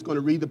going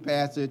to read the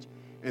passage,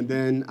 and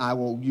then I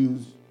will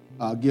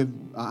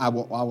I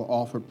will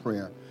offer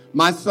prayer.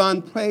 My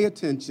son, pay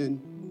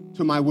attention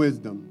to my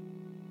wisdom.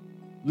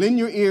 Lend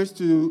your ears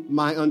to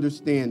my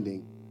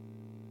understanding,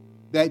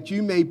 that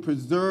you may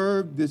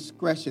preserve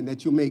discretion,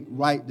 that you make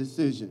right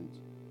decisions,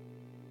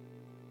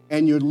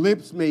 and your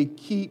lips may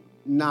keep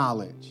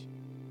knowledge.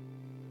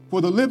 For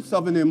the lips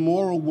of an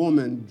immoral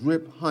woman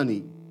drip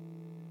honey,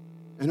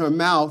 and her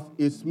mouth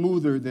is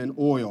smoother than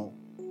oil.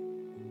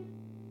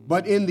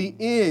 But in the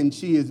end,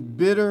 she is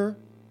bitter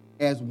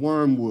as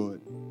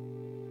wormwood,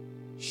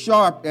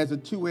 sharp as a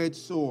two-edged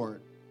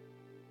sword.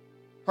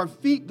 Her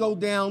feet go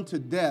down to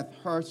death.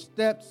 Her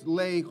steps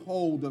lay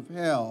hold of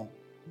hell.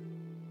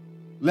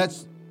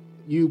 Lest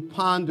you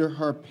ponder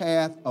her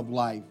path of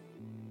life.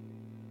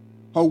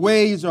 Her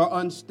ways are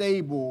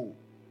unstable.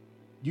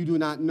 You do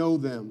not know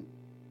them.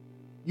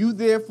 You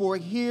therefore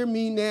hear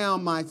me now,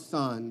 my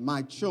son,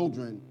 my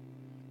children,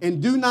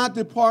 and do not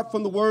depart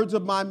from the words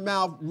of my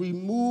mouth.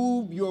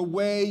 Remove your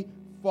way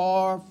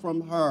far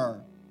from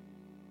her,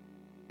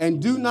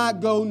 and do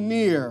not go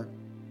near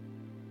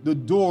the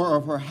door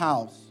of her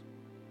house,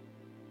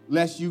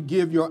 lest you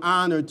give your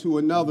honor to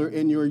another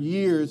and your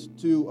years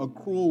to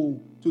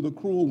the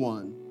cruel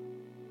one.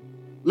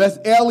 Lest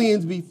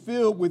aliens be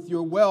filled with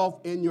your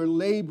wealth and your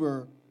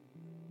labor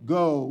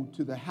go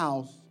to the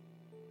house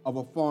of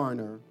a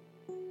foreigner.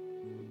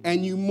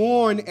 And you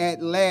mourn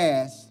at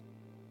last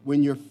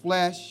when your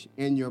flesh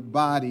and your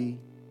body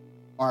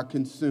are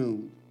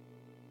consumed.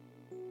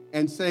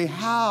 And say,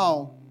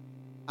 how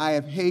I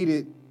have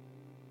hated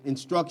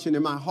instruction,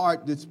 and my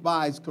heart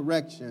despised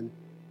correction.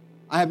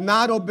 I have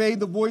not obeyed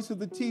the voice of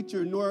the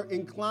teacher, nor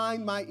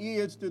inclined my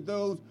ears to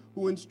those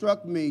who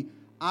instruct me.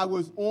 I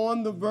was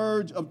on the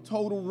verge of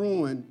total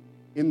ruin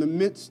in the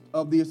midst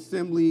of the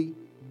assembly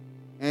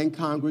and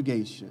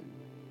congregation.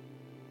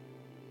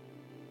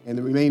 And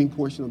the remaining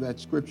portion of that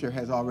scripture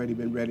has already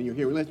been read in your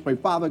hearing. Let's pray.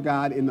 Father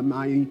God, in the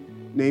mighty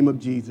name of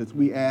Jesus,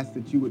 we ask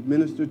that you would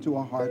minister to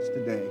our hearts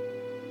today.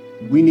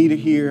 We need to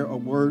hear a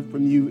word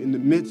from you in the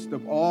midst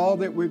of all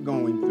that we're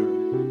going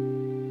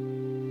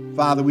through.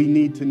 Father, we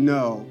need to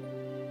know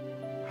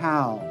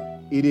how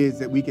it is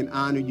that we can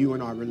honor you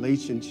in our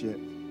relationships.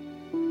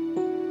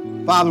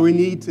 Father, we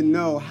need to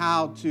know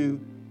how to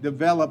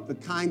develop the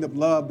kind of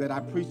love that I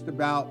preached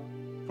about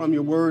from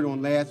your word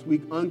on last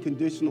week,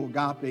 unconditional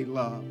agape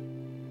love.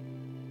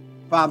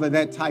 Father,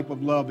 that type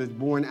of love is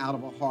born out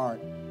of a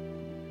heart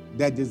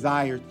that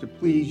desires to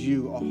please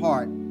you, a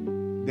heart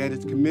that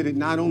is committed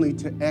not only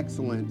to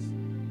excellence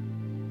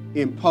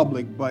in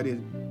public, but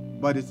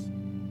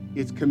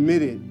it's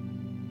committed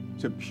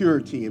to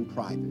purity in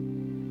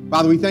private.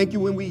 Father, we thank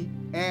you when we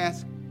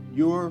ask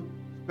your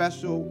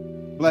special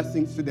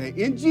blessings today.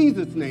 In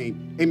Jesus'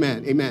 name,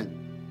 amen,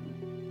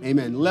 amen,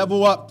 amen.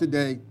 Level up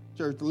today,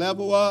 church.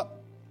 Level up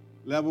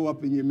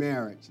in your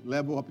marriage.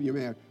 Level up in your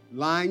marriage.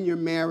 Line your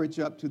marriage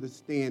up to the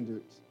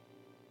standards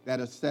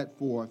that are set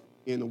forth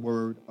in the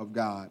Word of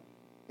God.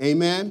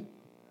 Amen?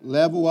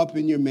 Level up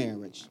in your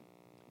marriage.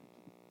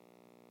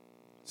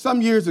 Some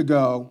years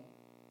ago,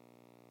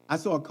 I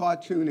saw a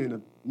cartoon in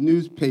a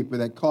newspaper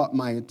that caught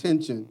my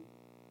attention.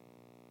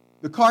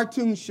 The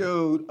cartoon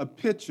showed a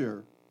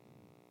picture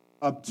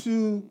of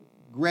two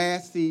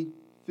grassy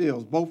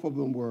fields. Both of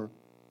them were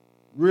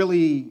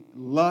really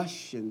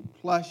lush and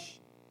plush,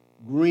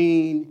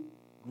 green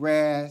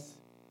grass.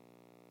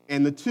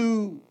 And the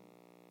two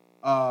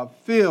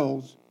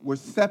fields were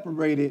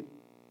separated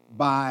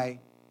by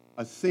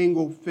a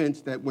single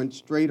fence that went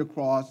straight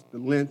across the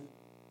length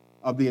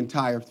of the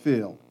entire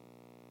field.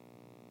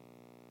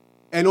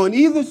 And on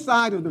either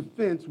side of the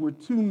fence were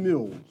two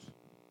mules.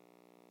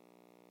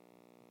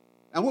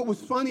 And what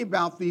was funny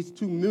about these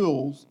two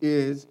mules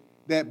is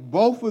that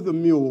both of the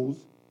mules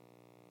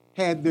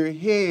had their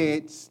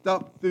heads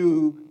stuck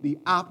through the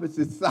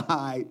opposite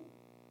side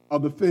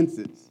of the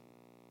fences.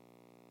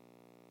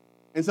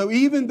 And so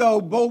even though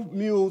both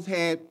mules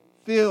had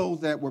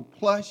fields that were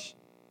plush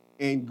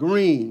and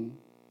green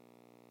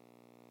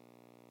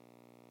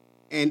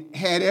and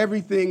had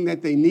everything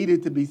that they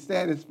needed to be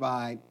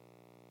satisfied,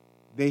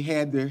 they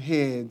had their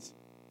heads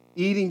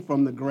eating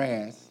from the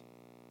grass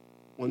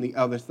on the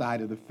other side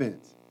of the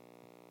fence.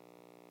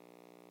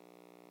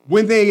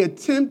 When they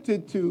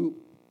attempted to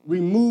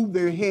remove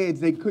their heads,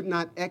 they could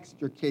not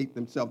extricate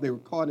themselves. They were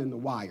caught in the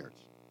wires.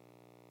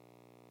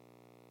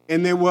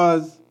 And there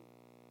was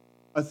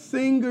a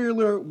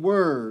singular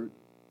word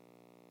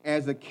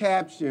as a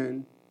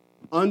caption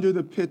under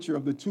the picture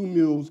of the two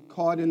mules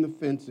caught in the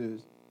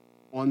fences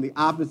on the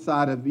opposite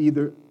side of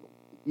either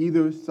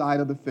side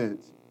of the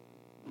fence.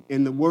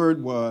 And the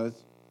word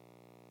was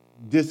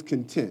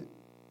discontent.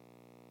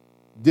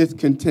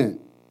 Discontent.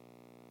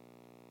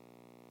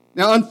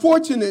 Now,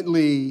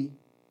 unfortunately,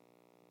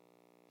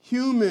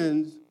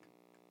 humans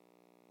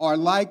are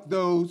like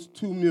those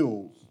two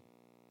mules.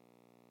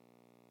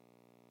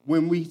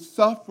 When we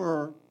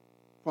suffer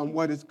from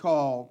what is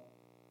called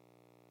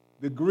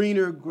the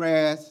greener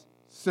grass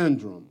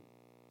syndrome.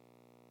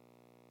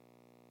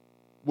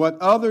 What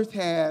others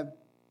have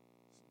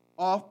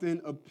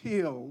often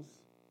appeals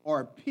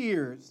or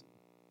appears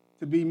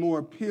to be more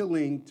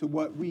appealing to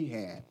what we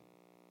have.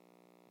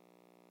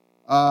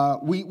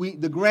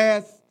 The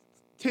grass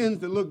tends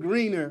to look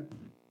greener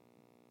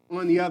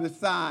on the other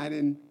side,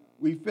 and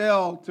we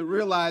fail to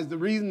realize the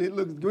reason it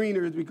looks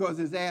greener is because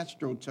it's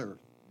AstroTurf.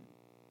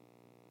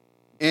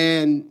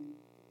 And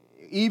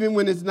even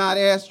when it's not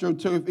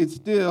AstroTurf, it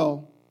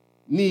still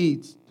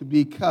needs to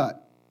be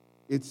cut.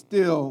 It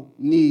still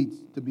needs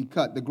to be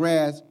cut. The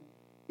grass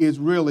is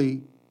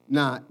really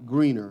not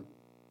greener.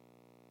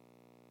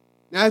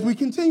 Now, as we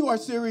continue our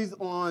series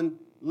on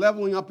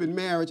leveling up in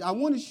marriage, I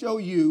want to show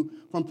you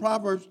from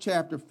Proverbs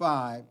chapter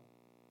 5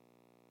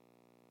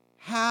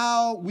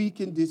 how we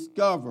can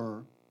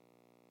discover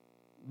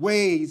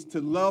ways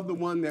to love the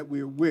one that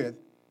we're with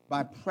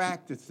by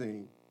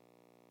practicing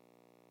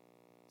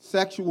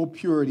sexual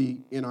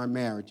purity in our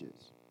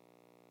marriages.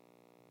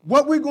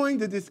 What we're going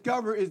to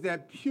discover is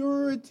that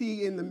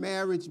purity in the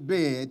marriage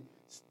bed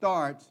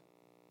starts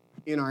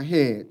in our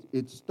heads.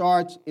 It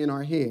starts in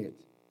our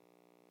heads.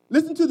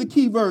 Listen to the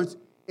key verse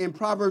in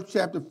Proverbs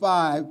chapter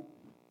 5,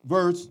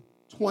 verse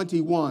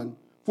 21.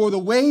 For the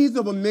ways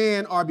of a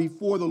man are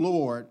before the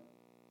Lord,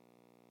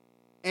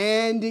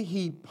 and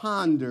he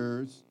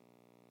ponders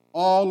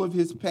all of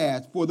his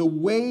paths. For the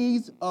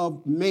ways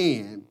of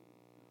man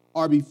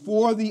are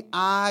before the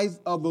eyes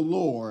of the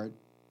Lord,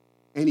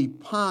 and he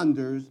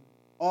ponders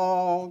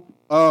all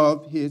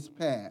of his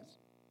paths.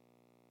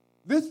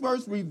 This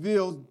verse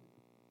reveals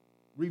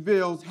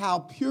how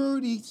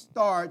purity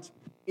starts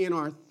in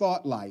our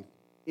thought life,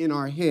 in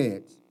our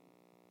heads.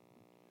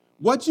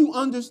 What you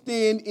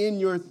understand in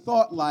your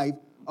thought life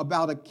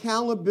about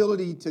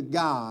accountability to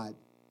God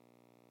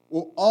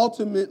will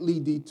ultimately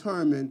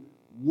determine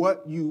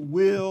what you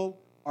will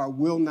or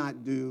will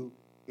not do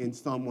in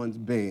someone's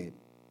bed.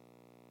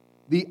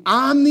 The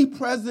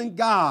omnipresent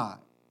God,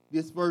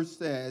 this verse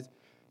says,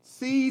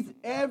 sees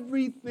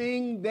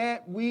everything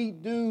that we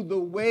do. The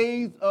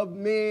ways of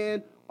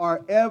man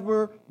are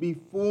ever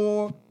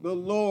before the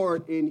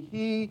Lord, and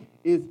he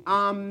is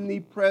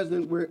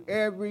omnipresent.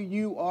 Wherever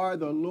you are,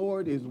 the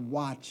Lord is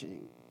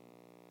watching.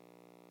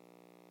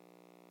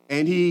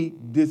 And he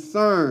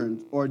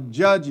discerns or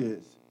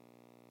judges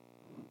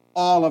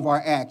all of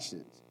our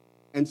actions.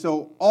 And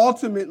so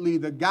ultimately,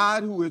 the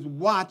God who is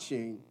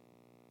watching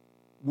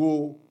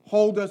will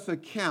hold us to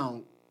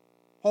account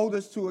for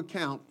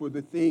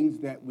the things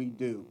that we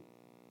do.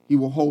 He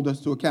will hold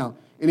us to account.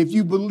 And if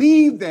you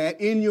believe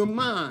that in your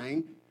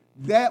mind,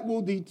 that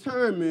will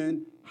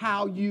determine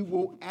how you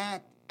will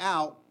act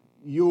out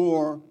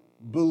your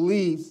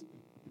beliefs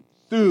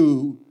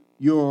through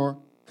your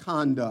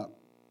conduct.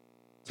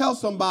 Tell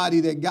somebody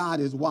that God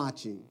is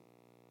watching,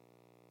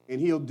 and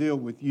he'll deal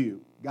with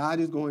you. God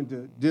is going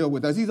to deal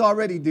with us. He's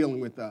already dealing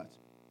with us.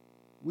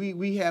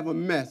 We have a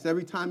mess.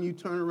 Every time you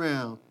turn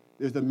around,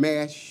 there's a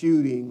mass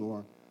shooting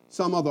or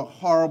some other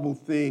horrible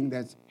thing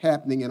that's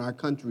happening in our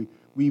country.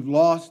 We've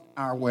lost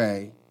our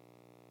way.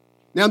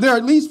 Now, there are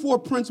at least 4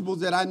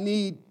 principles that I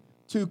need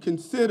to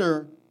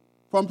consider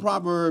from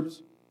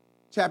Proverbs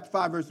chapter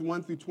 5, verses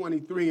 1 through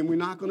 23, and we're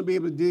not going to be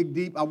able to dig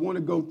deep. I want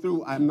to go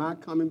through. I'm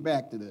not coming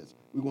back to this.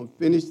 We're going to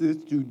finish this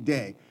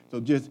today. So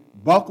just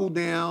buckle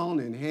down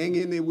and hang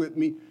in there with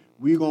me.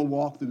 We're going to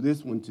walk through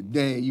this one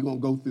today. You're going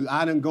to go through.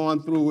 I done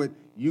gone through it.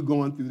 You're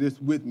going through this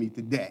with me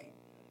today.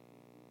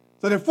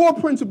 So there are 4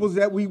 principles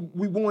that we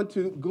want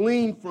to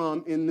glean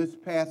from in this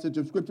passage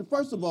of Scripture.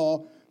 First of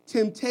all,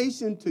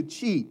 temptation to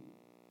cheat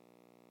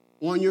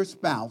on your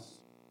spouse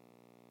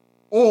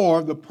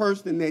or the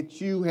person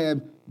that you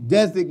have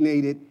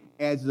designated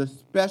as the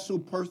special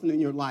person in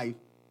your life,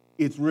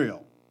 it's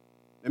real.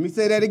 Let me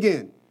say that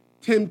again.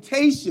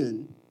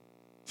 Temptation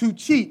to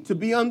cheat, to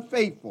be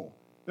unfaithful.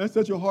 That's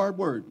such a hard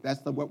word.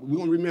 That's what we're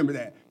going to remember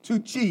that. To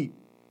cheat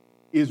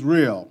is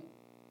real.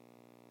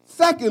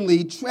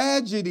 Secondly,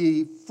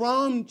 tragedy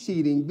from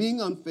cheating,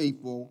 being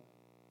unfaithful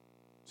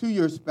to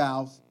your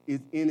spouse is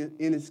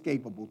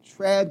inescapable.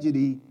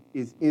 Tragedy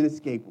is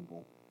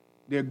inescapable.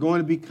 There are going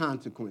to be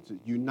consequences.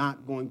 You're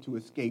not going to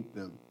escape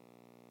them.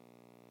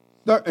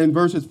 In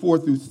verses 4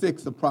 through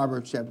 6 of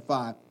Proverbs chapter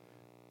 5.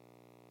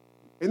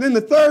 And then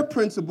the third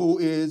principle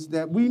is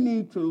that we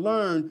need to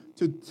learn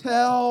to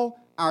tell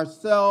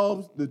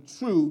ourselves the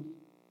truth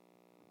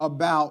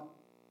about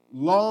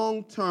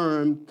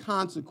long-term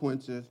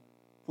consequences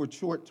for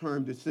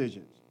short-term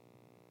decisions.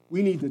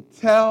 We need to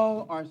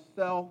tell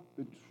ourselves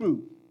the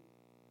truth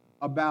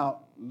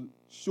about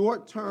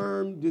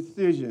short-term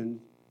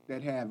decisions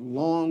that have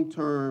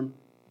long-term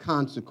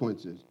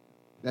consequences.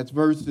 That's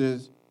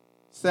verses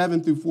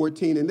 7 through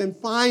 14. And then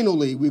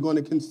finally, we're going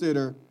to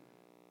consider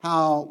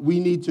how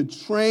we need to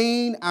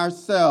train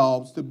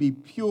ourselves to be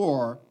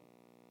pure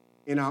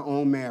in our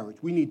own marriage.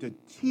 We need to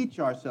teach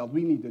ourselves.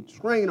 We need to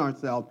train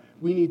ourselves.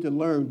 We need to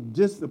learn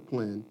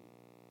discipline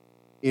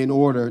in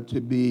order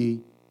to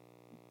be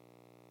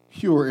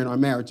pure in our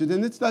marriages.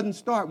 And this doesn't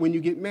start when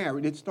you get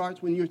married. It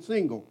starts when you're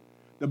single.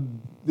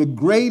 The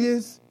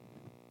greatest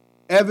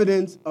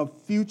evidence of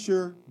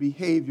future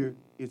behavior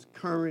is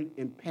current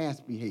and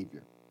past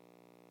behavior.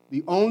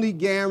 The only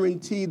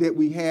guarantee that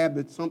we have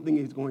that something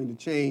is going to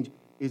change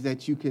is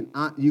that you can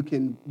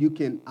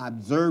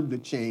observe the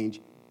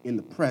change in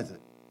the present.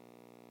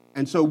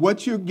 And so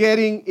what you're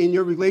getting in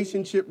your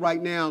relationship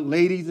right now,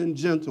 ladies and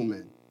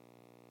gentlemen,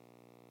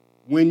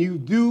 when you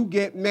do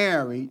get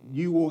married,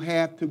 you will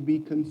have to be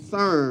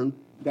concerned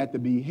that the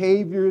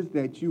behaviors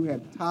that you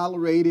have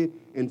tolerated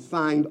and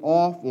signed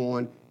off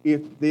on,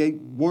 if they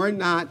were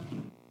not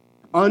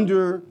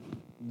under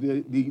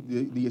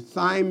the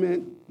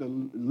assignment,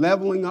 the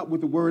leveling up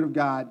with the Word of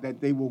God, that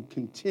they will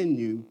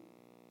continue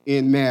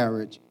in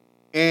marriage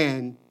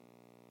and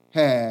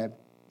have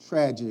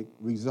tragic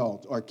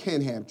results, or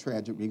can have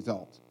tragic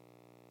results.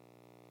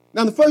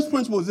 Now, the first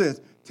principle is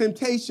this: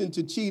 temptation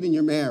to cheat in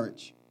your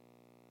marriage,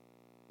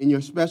 in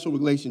your special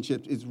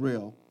relationships, is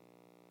real.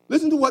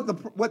 Listen to what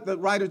the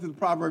writers of the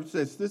Proverbs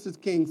says. This is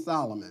King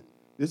Solomon.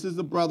 This is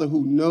the brother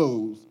who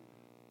knows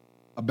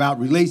about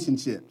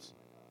relationships.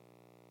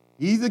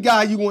 He's the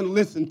guy you want to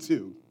listen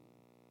to.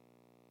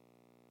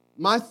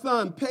 My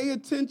son, pay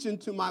attention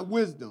to my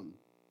wisdom.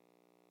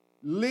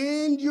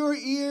 Lend your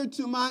ear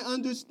to my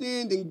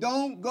understanding.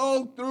 Don't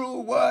go through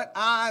what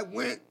I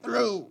went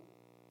through.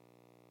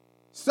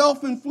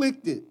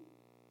 Self-inflicted.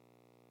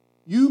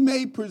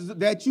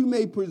 That you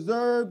may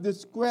preserve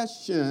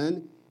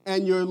discretion,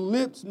 and your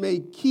lips may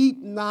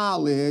keep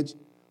knowledge,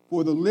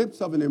 for the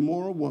lips of an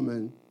immoral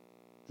woman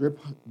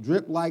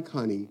drip like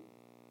honey,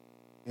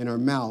 and her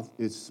mouth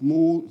is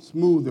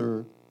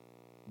smoother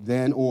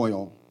than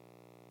oil.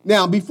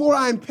 Now, before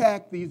I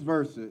unpack these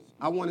verses,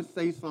 I want to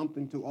say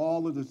something to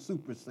all of the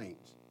super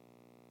saints.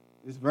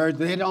 This verse,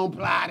 they don't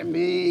apply to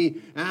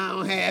me. I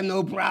don't have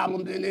no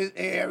problems in this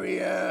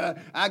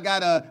area. I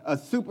got a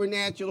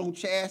supernatural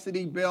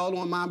chastity belt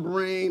on my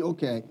brain.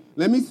 Okay,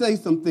 let me say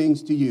some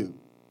things to you.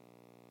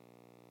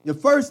 The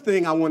first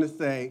thing I want to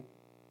say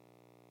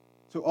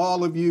to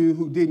all of you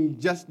who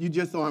you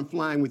just aren't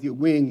flying with your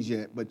wings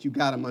yet, but you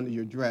got them under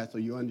your dress or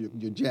you're under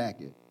your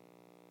jacket.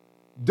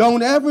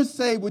 Don't ever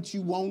say what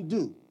you won't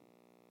do.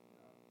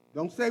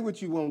 Don't say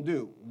what you won't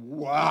do.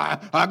 Why?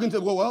 I can say,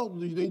 well,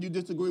 then you're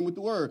disagreeing with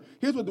the word.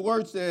 Here's what the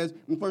word says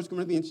in 1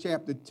 Corinthians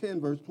chapter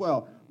 10, verse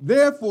 12.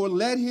 Therefore,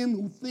 let him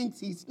who thinks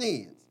he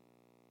stands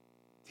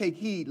take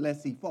heed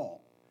lest he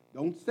fall.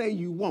 Don't say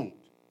you won't.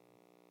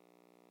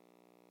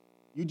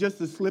 You just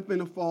a slip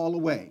and a fall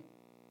away.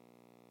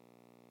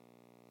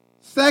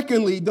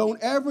 Secondly,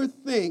 don't ever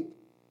think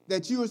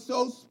that you are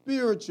so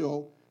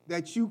spiritual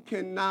that you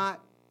cannot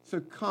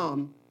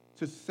succumb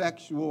to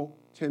sexual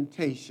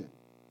temptation.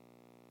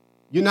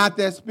 You're not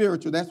that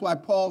spiritual. That's why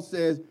Paul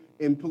says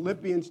in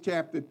Philippians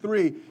chapter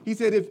 3, he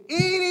said, if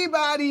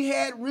anybody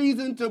had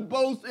reason to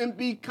boast and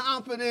be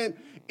confident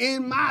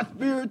in my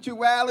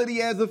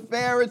spirituality as a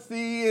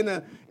Pharisee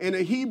and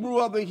a Hebrew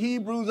of the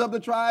Hebrews of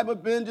the tribe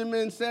of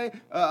Benjamin, say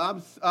I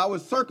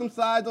was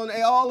circumcised on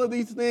all of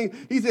these things,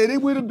 he said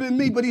it would have been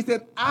me. But he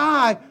said,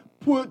 I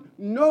put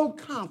no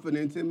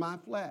confidence in my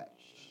flesh.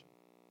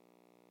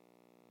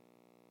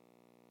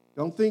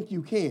 Don't think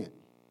you can't,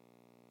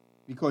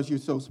 because you're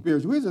so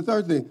spiritual. Here's the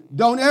third thing.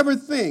 Don't ever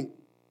think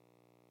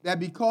that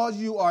because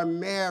you are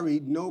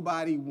married,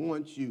 nobody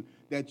wants you,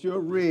 that your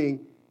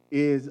ring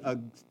is a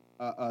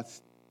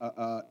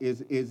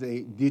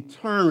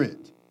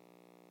deterrent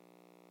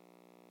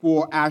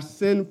for our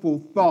sinful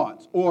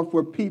thoughts or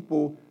for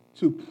people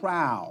to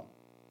prowl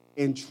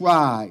and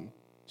try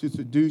to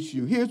seduce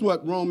you. Here's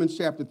what Romans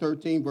chapter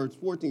 13, verse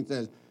 14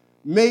 says.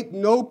 Make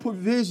no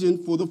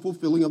provision for the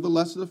fulfilling of the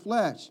lust of the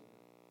flesh.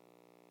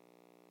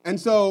 And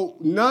so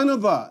none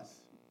of us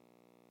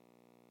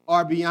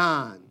are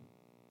beyond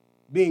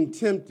being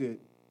tempted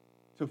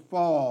to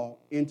fall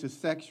into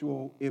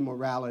sexual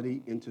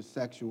immorality, into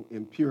sexual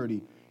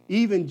impurity.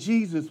 Even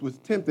Jesus was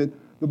tempted.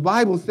 The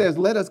Bible says,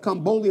 let us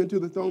come boldly into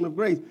the throne of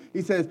grace.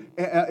 He says,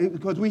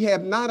 because we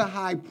have not a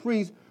high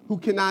priest who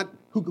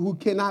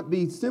cannot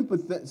be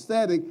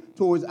sympathetic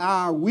towards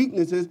our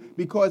weaknesses,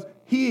 because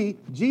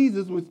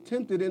Jesus was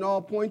tempted in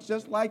all points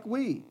just like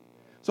we.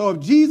 So if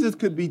Jesus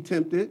could be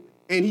tempted,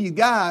 and he's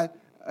God,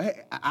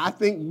 I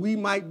think we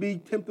might be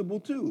temptable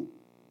too.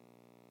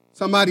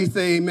 Somebody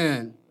say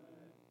amen.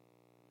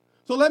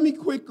 So let me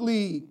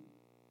quickly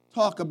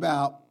talk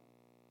about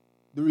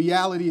the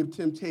reality of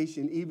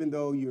temptation, even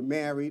though you're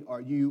married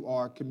or you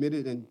are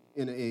committed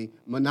in a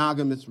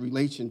monogamous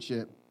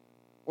relationship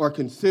or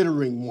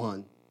considering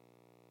one.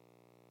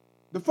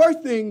 The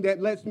first thing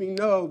that lets me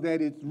know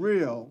that it's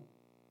real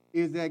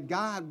is that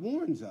God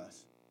warns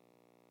us.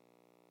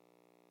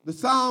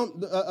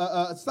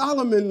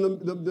 Solomon,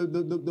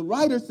 the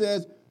writer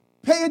says,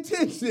 pay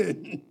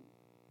attention.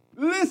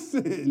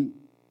 Listen.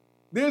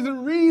 There's a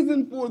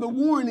reason for the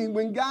warning.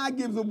 When God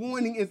gives a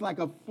warning, it's like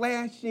a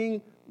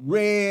flashing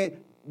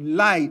red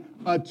light.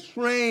 A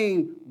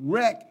train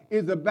wreck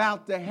is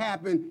about to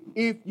happen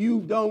if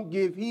you don't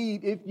give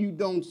heed, if you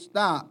don't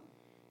stop.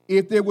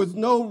 If there was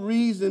no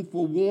reason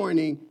for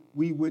warning,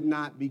 we would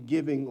not be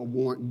given a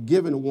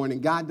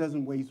warning. God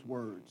doesn't waste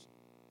words.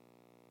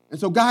 And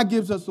so God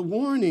gives us a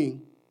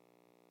warning.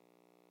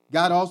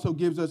 God also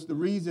gives us the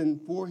reason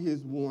for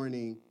his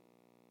warning.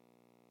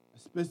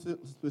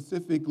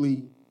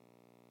 specifically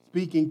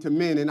speaking to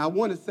men. And I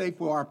want to say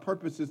for our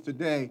purposes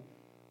today,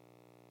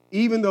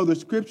 even though the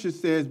scripture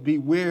says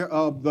beware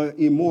of the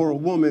immoral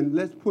woman,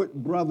 let's put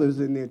brothers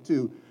in there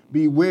too.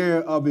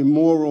 Beware of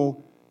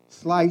immoral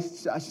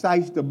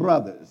shyster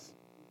brothers.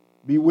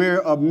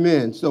 Beware of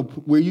men. So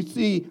where you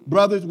see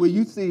brothers, where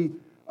you see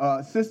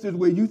sisters,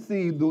 where you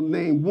see the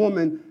name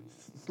woman,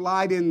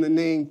 slide in the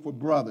name for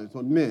brothers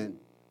or men.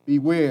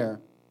 Beware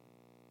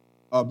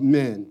of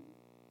men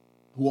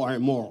who are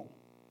immoral.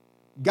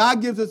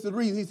 God gives us the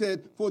reason. He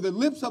said, for the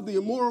lips of the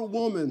immoral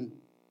woman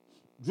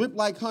drip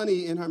like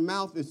honey, and her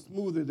mouth is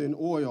smoother than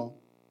oil.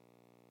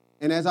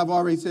 And as I've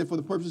already said, for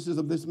the purposes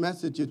of this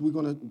message, we're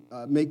going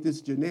to make this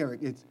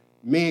generic. It's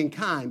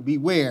mankind.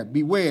 Beware,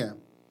 beware.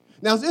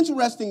 Now, it's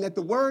interesting that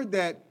the word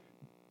that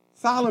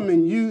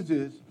Solomon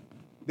uses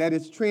that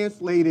is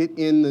translated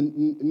in the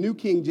New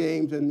King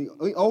James and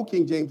the Old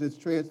King James is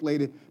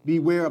translated,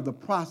 beware of the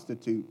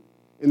prostitute.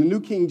 In the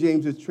New King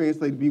James, it's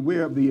translated,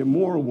 beware of the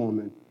immoral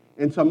woman.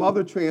 In some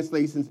other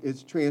translations,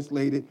 it's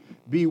translated,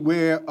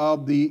 beware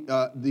of the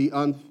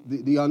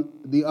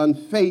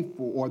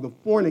unfaithful or the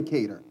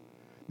fornicator.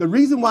 The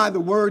reason why the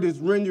word is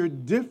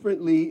rendered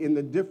differently in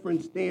the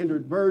different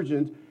standard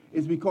versions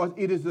is because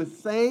it is the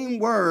same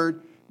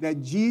word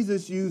that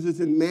Jesus uses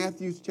in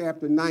Matthew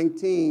chapter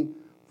 19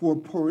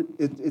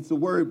 it's the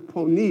word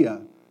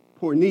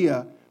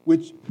porneia,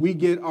 which we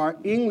get our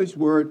English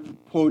word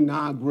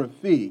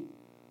pornography.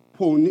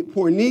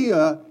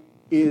 Porneia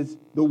is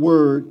the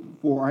word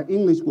for our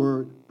English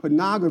word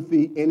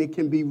pornography, and it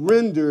can be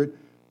rendered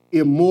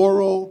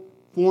immoral,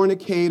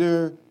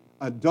 fornicator,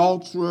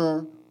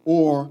 adulterer,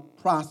 or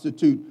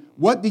prostitute.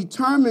 What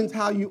determines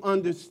how you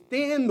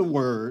understand the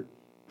word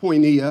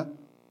porneia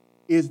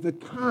is the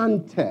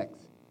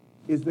context.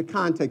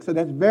 So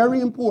that's very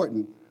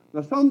important.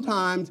 Now,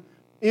 sometimes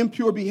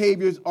impure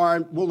behaviors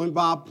will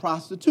involve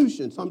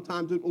prostitution.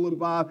 Sometimes it will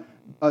involve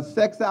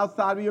sex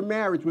outside of your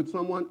marriage with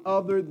someone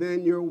other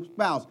than your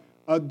spouse.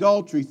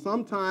 Adultery.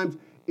 Sometimes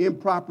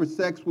improper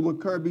sex will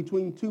occur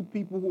between two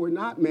people who are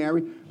not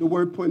married. The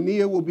word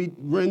porneia will be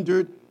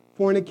rendered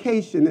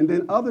fornication. And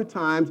then other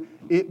times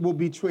it will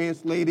be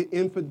translated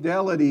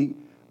infidelity.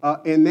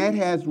 And that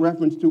has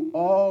reference to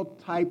all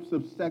types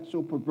of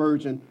sexual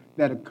perversion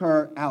that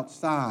occur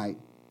outside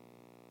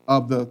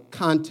of the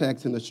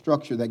context and the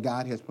structure that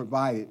God has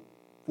provided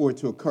for it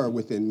to occur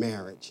within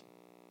marriage.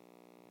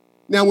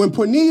 Now, when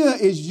porneia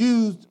is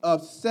used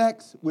of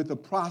sex with a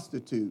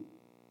prostitute,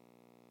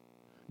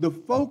 the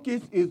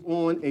focus is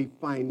on a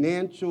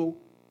financial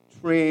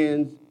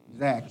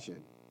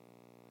transaction.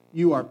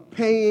 You are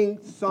paying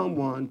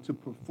someone to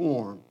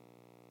perform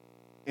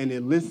an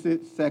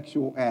illicit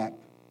sexual act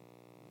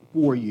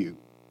for you.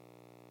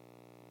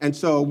 And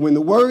so when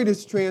the word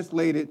is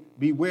translated,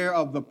 beware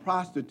of the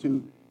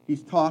prostitute,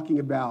 he's talking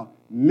about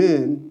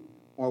men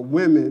or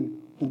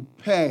women who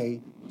pay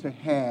to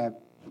have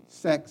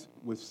sex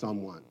with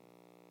someone.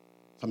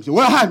 Some say,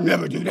 well, I'd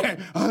never do that.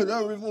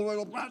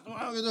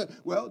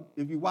 Well,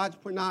 if you watch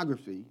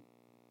pornography,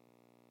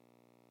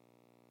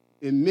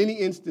 in many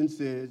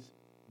instances,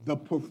 the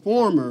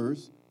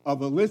performers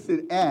of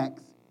illicit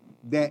acts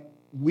that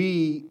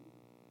we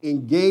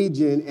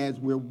engage in as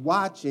we're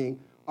watching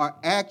are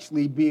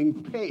actually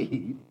being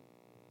paid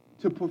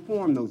to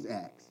perform those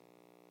acts.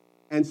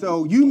 And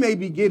so you may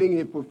be getting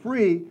it for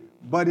free,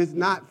 but it's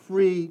not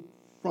free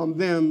from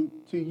them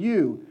to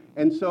you.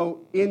 And so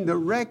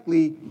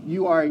indirectly,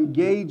 you are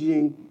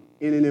engaging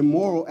in an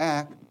immoral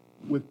act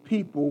with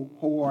people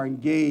who are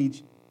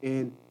engaged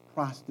in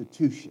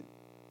prostitution.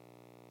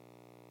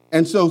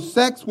 And so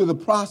sex with a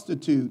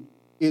prostitute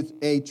is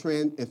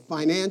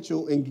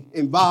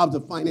involves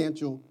a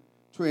financial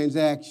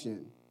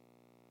transaction.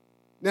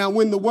 Now,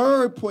 when the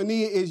word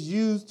porneia is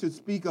used to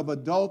speak of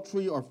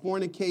adultery or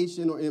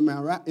fornication or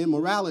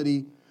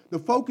immorality, the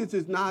focus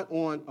is not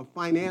on a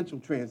financial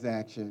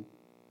transaction,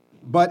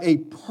 but a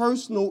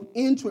personal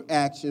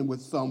interaction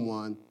with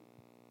someone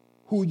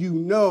who you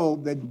know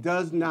that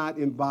does not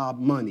involve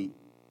money.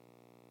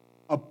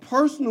 A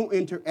personal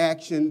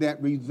interaction that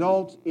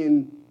results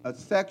in a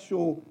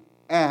sexual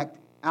act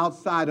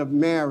outside of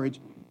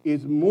marriage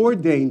is more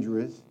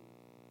dangerous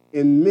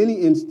in many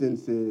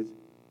instances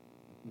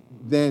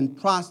than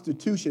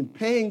prostitution,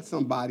 paying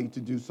somebody to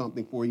do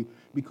something for you,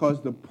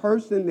 because the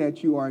person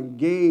that you are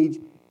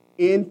engaged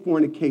in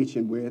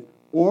fornication with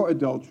or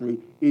adultery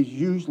is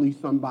usually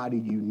somebody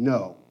you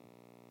know.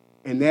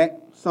 And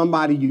that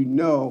somebody you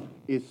know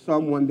is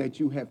someone that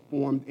you have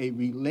formed a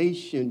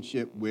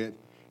relationship with,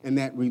 and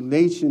that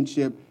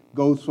relationship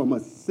goes from a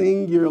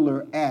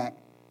singular act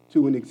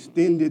to an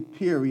extended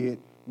period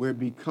where it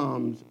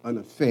becomes an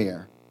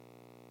affair.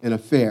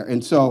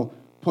 And so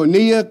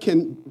porneia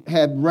can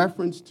have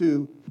reference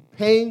to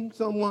paying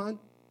someone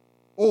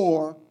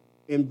or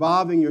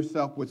involving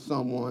yourself with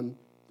someone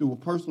through a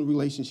personal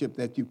relationship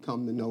that you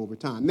come to know over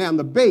time. Now,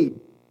 the bait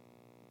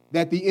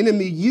that the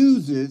enemy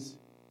uses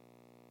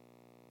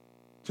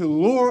to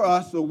lure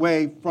us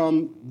away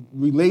from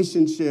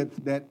relationships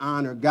that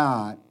honor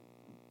God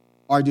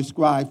are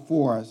described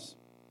for us.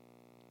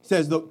 It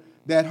says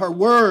that her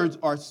words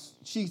are,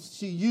 she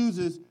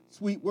uses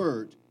sweet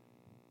words,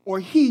 or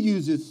he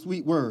uses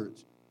sweet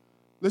words.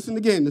 Listen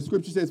again, the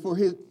scripture says,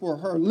 for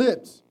her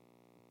lips,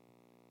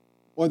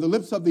 or the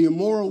lips of the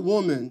immoral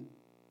woman,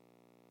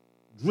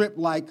 drip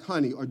like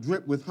honey, or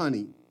drip with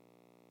honey.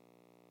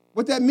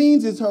 What that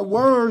means is her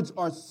words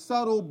are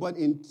subtle but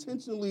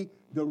intentionally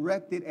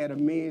directed at a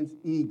man's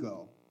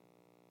ego.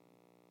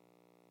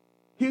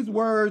 His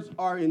words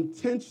are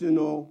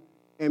intentional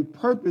and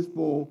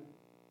purposeful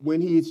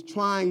when he is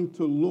trying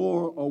to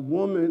lure a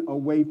woman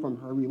away from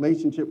her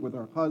relationship with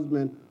her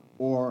husband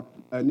or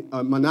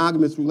a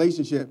monogamous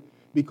relationship,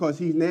 because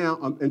he's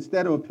now,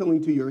 instead of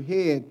appealing to your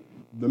head,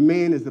 the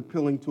man is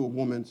appealing to a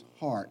woman's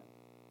heart.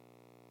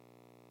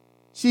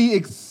 She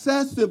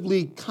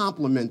excessively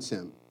compliments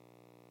him.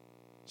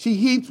 She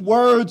heaps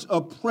words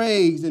of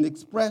praise and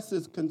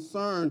expresses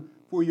concern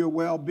for your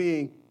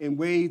well-being in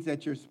ways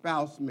that your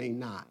spouse may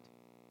not.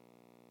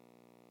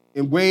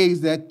 In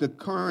ways that the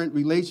current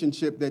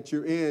relationship that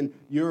you're in,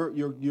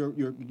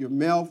 your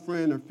male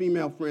friend or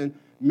female friend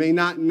may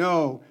not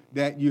know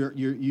that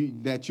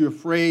you're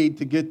afraid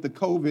to get the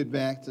COVID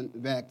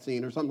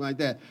vaccine or something like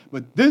that.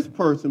 But this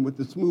person with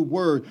the smooth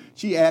word,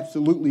 she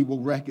absolutely will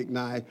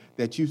recognize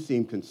that you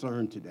seem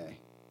concerned today.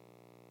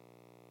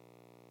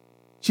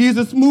 She is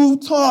a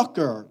smooth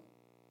talker.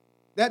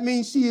 That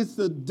means she is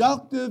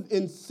seductive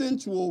and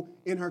sensual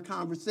in her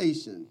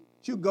conversation.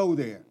 She'll go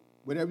there.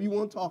 Whatever you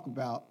want to talk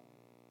about,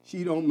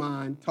 she don't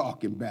mind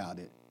talking about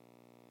it.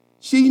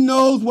 She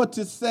knows what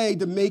to say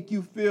to make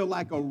you feel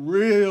like a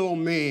real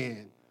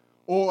man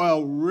or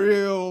a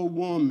real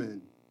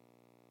woman.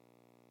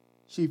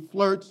 She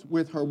flirts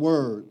with her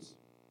words.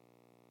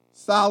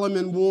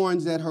 Solomon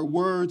warns that her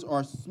words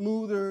are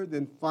smoother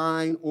than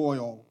fine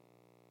oil.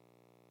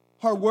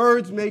 Her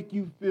words make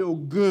you feel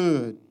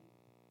good.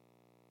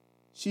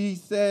 She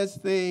says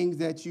things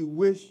that you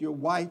wish your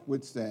wife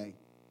would say,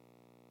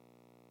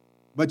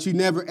 but you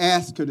never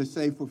ask her to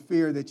say for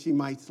fear that she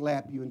might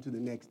slap you into the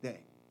next day.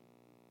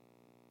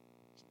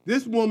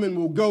 This woman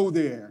will go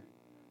there.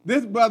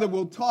 This brother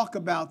will talk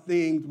about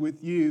things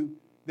with you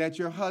that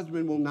your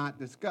husband will not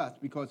discuss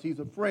because he's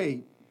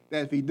afraid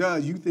that if he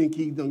does, you think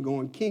he's done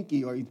going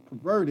kinky or he's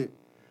perverted,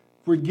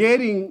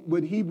 forgetting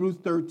what Hebrews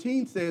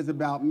 13 says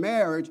about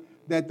marriage,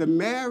 that the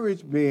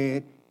marriage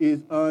bed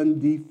is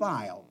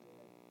undefiled.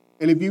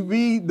 And if you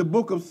read the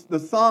book of the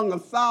Song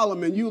of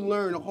Solomon, you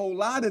learn a whole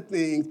lot of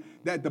things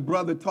that the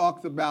brother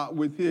talks about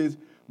with his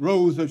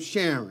Rose of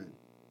Sharon,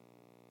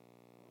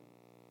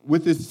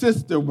 with his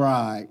sister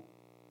bride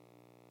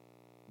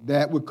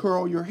that would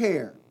curl your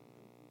hair.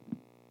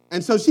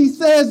 And so she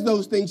says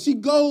those things. She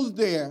goes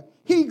there.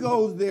 He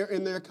goes there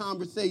in their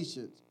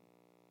conversations.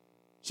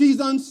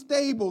 She's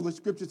unstable, the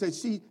scripture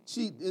says.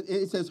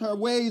 It says her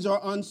ways are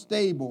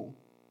unstable.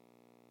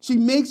 She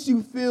makes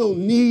you feel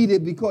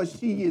needed because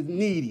she is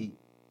needy.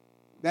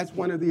 That's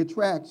one of the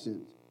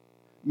attractions.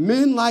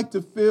 Men like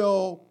to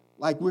feel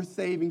like we're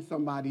saving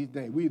somebody's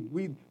day. We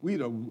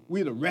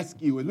the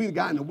rescuers. We the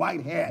guy in the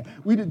white hat.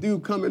 We the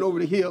dude coming over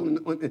the hill.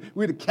 And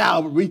we the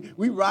cavalry.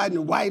 We riding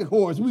the white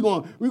horse. We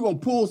gonna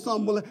pull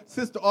some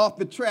sister off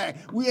the track.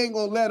 We ain't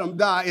gonna let them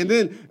die. And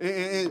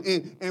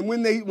then and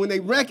when they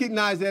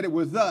recognize that it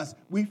was us,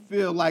 we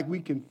feel like we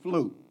can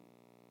float.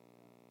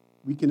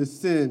 We can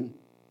ascend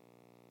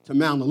to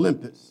Mount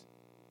Olympus.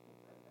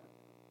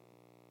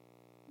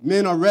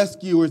 Men are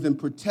rescuers and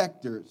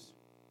protectors,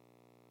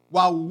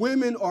 while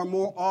women are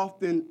more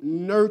often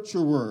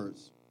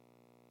nurturers.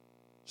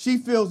 She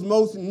feels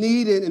most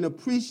needed and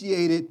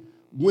appreciated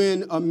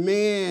when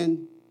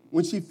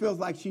she feels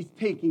like she's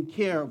taking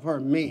care of her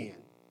man,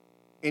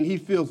 and he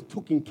feels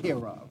taken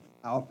care of.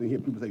 I often hear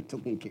people say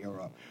taken care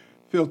of.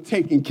 Feel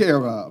taken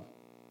care of.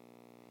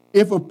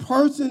 If a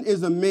person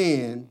is a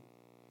man,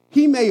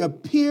 he may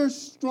appear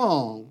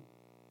strong,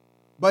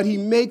 but he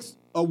makes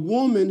a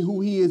woman who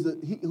he is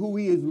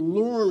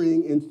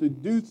luring and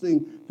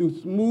seducing through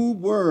smooth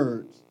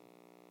words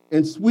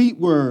and sweet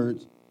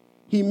words,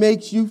 he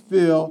makes you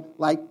feel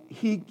like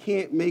he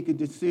can't make a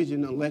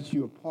decision unless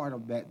you're a part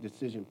of that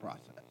decision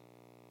process.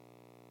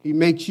 He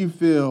makes you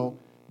feel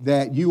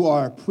that you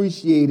are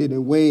appreciated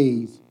in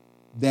ways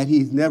that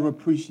he's never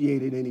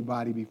appreciated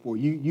anybody before.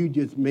 You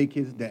just make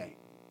his day.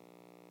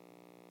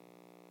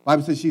 The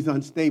Bible says she's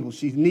unstable.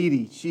 She's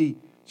needy.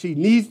 She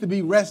needs to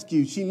be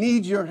rescued. She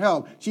needs your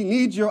help. She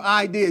needs your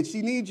ideas.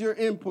 She needs your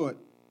input.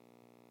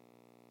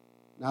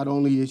 Not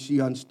only is she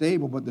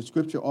unstable, but the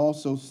scripture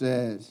also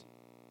says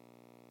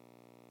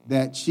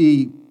that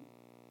she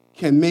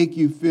can make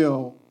you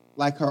feel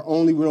like her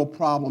only real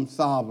problem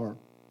solver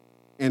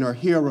and her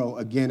hero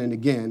again and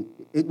again.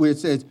 Where it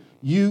says,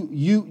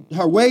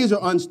 her ways are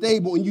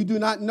unstable and you do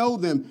not know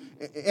them.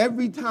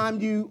 Every time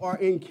you are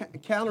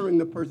encountering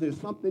the person, there's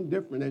something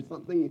different.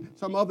 There's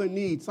some other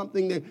need,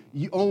 something that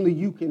only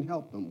you can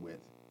help them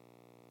with.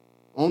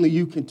 Only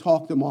you can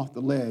talk them off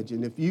the ledge.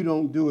 And if you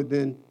don't do it,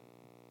 then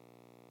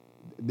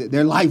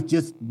their life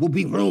just will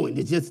be ruined.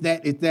 It's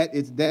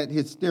that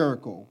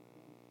hysterical.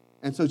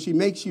 And so she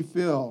makes you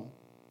feel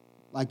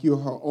like you're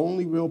her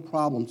only real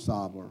problem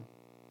solver.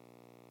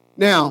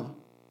 Now,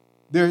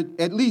 there are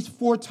at least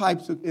 4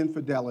 types of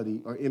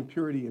infidelity or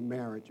impurity in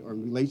marriage or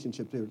in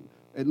relationships. There are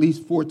at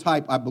least 4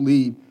 types, I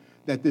believe,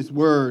 that this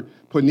word,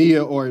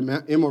 porneia or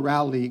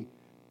immorality,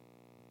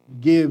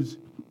 gives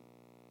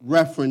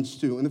reference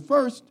to. And the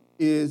first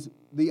is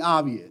the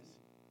obvious,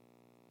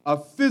 a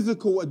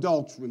physical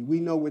adultery. We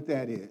know what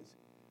that is.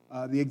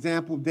 The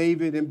example of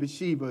David and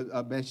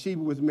Bathsheba.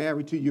 Bathsheba was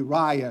married to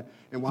Uriah,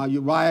 and while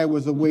Uriah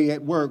was away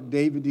at work,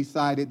 David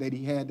decided that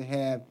he had to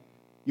have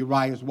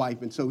Uriah's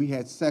wife, and so he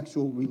had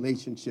sexual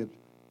relationships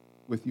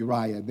with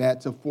Uriah.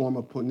 That's a form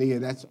of porneia.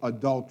 That's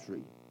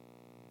adultery.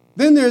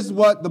 Then there's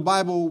what the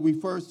Bible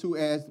refers to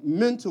as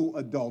mental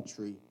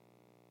adultery.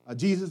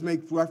 Jesus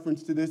makes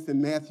reference to this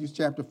in Matthew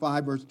chapter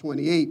 5, verse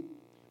 28.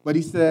 But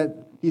he says,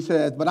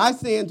 but I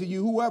say unto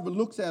you, whoever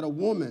looks at a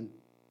woman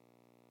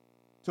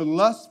to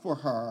lust for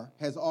her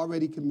has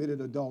already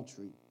committed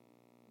adultery.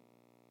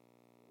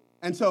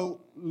 And so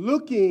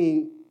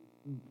looking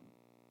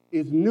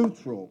is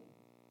neutral.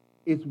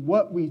 It's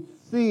what we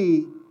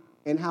see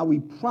and how we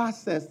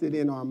process it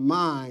in our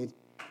minds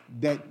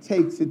that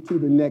takes it to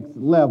the next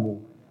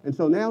level. And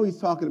so now he's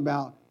talking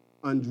about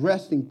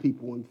undressing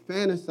people and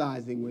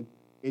fantasizing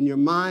in your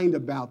mind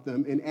about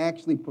them and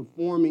actually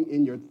performing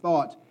in your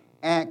thoughts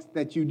acts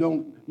that you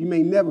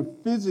may never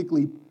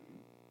physically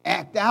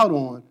act out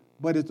on,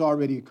 but it's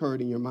already occurred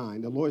in your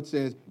mind. The Lord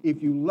says,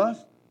 if you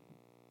lust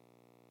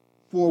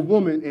for a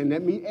woman, and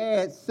let me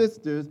add,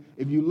 sisters,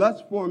 if you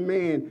lust for a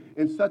man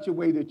in such a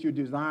way that you're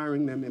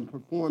desiring them and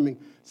performing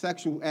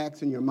sexual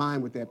acts in your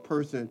mind with that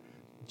person,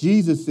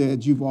 Jesus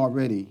said you've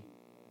already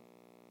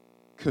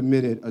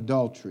committed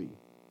adultery.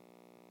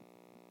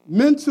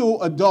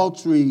 Mental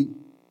adultery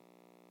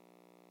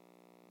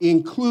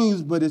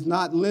includes, but is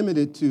not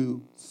limited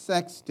to,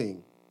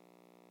 sexting,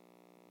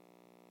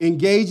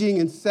 engaging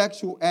in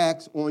sexual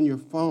acts on your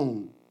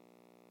phone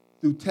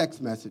through text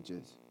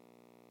messages,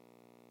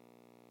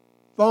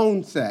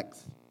 phone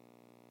sex,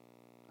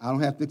 I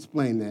don't have to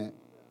explain that,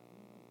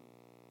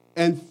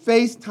 and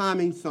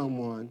FaceTiming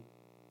someone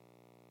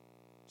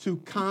to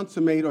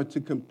consummate or to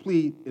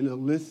complete an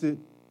illicit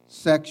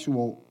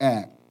sexual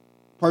act.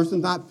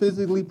 Person's not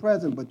physically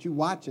present, but you're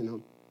watching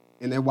them,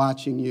 and they're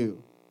watching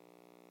you.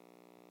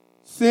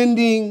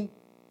 Sending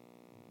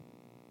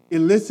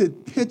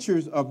illicit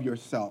pictures of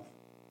yourself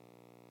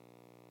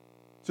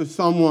to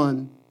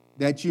someone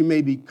that you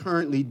may be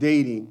currently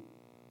dating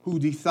who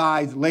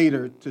decides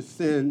later to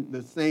send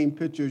the same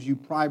pictures you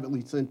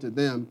privately sent to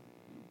them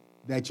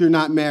that you're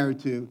not married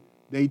to.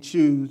 They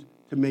choose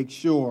to make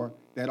sure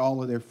that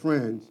all of their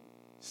friends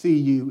see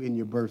you in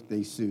your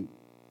birthday suit.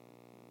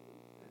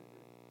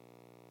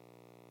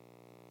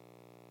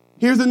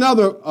 Here's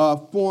another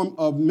form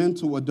of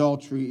mental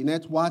adultery, and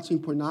that's watching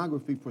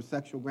pornography for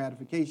sexual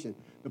gratification.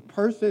 The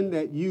person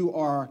that you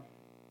are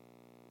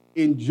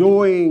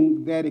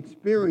enjoying that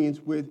experience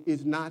with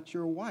is not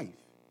your wife.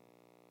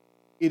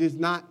 It is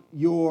not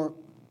your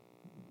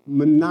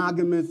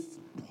monogamous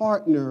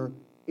partner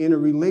in a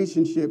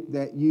relationship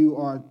that you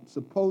are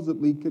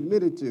supposedly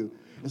committed to.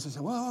 And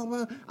so,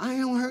 well, I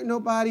don't hurt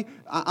nobody.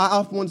 I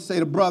often want to say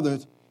to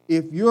brothers,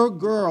 if your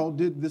girl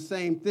did the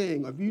same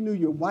thing, or if you knew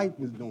your wife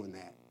was doing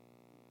that,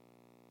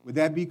 would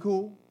that be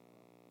cool?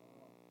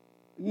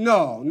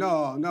 No.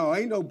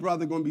 Ain't no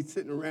brother going to be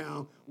sitting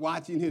around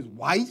watching his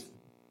wife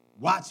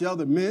watch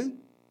other men.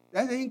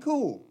 That ain't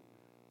cool.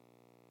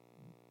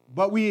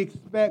 But we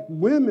expect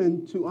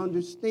women to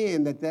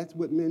understand that that's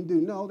what men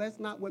do. No, that's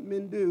not what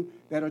men do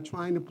that are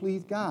trying to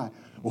please God.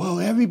 Well,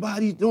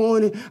 everybody's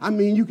doing it. I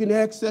mean, you can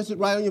access it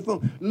right on your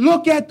phone.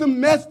 Look at the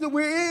mess that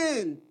we're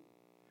in.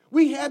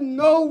 We have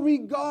no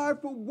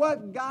regard for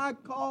what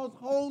God calls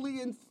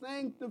holy and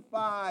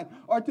sanctified,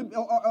 or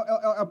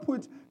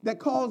puts that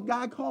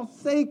God calls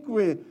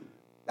sacred.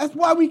 That's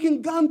why we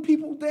can gun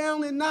people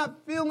down and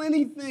not feel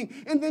anything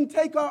and then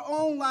take our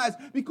own lives,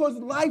 because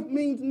life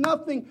means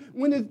nothing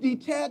when it's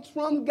detached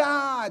from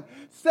God.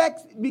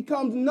 Sex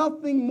becomes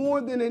nothing more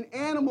than an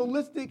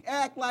animalistic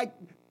act like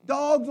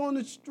dogs on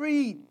the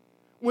street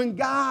when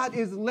God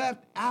is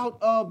left out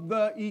of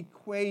the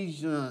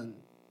equation.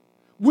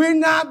 We're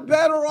not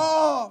better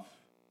off.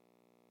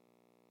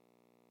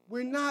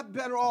 We're not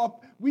better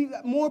off. We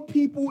got more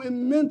people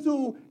in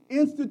mental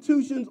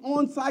institutions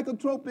on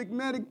psychotropic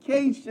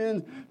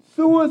medications,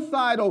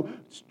 suicidal,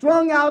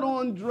 strung out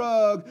on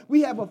drugs.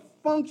 We have a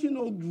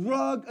functional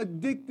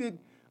drug-addicted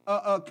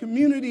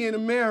community in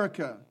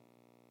America.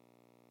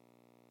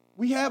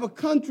 We have a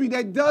country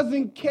that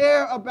doesn't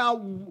care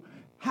about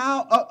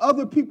how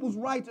other people's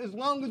rights as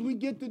long as we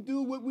get to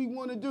do what we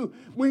want to do.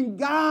 When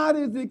God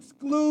is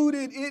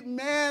excluded, it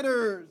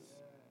matters.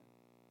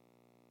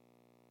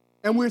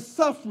 And we're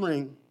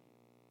suffering.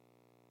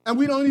 And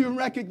we don't even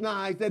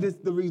recognize that it's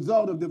the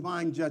result of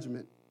divine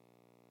judgment.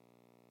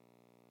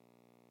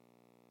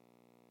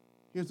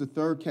 Here's the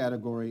third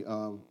category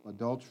of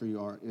adultery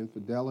or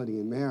infidelity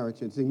in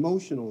marriage. It's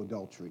emotional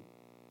adultery.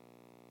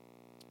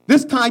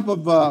 This type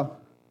of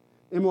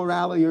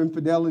immorality or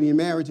infidelity in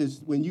marriage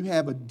is when you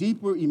have a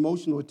deeper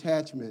emotional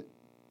attachment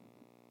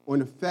or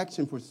an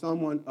affection for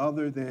someone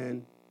other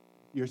than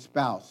your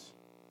spouse.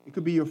 It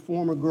could be your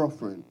former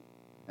girlfriend.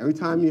 Every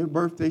time your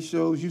birthday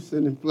shows, you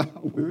sending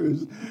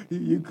flowers,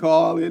 you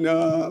calling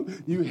up,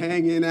 you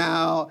hanging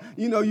out.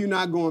 You know you're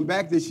not going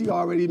back there. She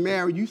already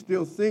married. You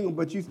still single,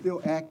 but you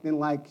still acting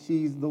like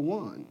she's the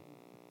one.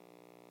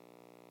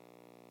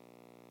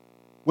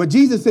 What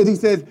Jesus said, he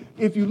says,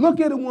 if you look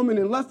at a woman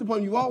and lust upon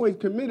her, you always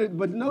committed.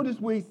 But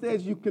notice where he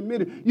says you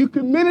committed. You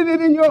committed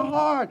it in your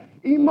heart.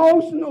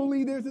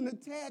 Emotionally, there's an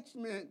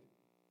attachment.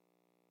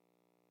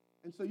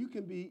 And so you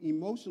can be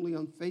emotionally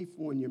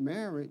unfaithful in your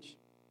marriage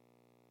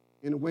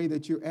in a way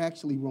that you're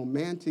actually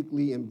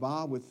romantically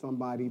involved with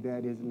somebody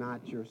that is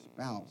not your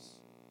spouse.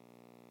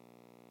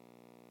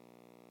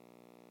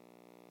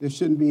 There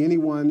shouldn't be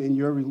anyone in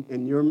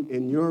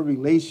your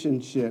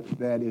relationship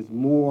that is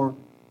more,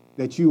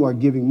 that you are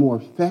giving more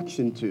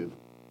affection to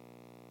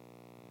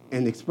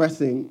and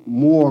expressing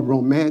more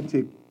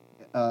romantic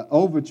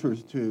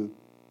overtures to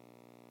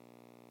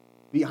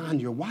beyond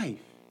your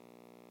wife.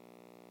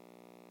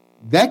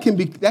 That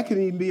can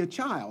even be a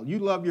child. You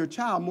love your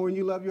child more than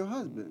you love your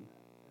husband.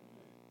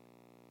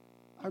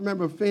 I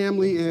remember a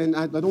family, and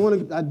I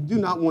do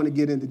not want to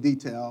get into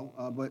detail,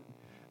 but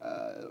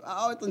I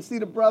often see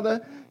the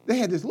brother. They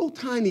had this little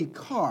tiny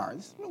car,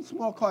 this little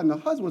small car, and the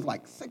husband was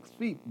like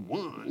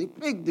 6'1", a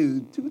big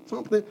dude,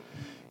 2-something.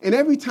 And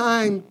every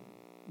time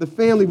the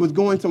family was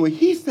going somewhere,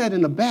 he sat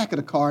in the back of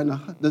the car,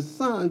 and the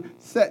son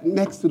sat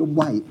next to the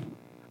wife.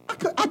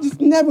 I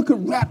just never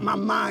could wrap my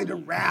mind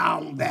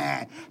around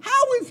that.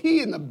 How is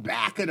he in the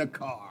back of the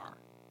car?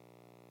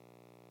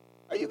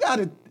 You got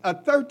a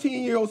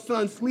 13-year-old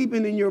son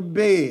sleeping in your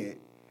bed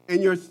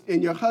and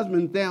your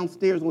husband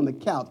downstairs on the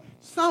couch.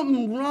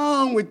 Something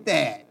wrong with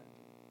that.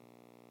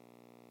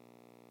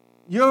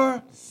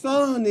 Your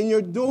son and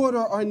your daughter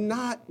are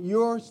not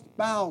your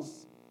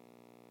spouse.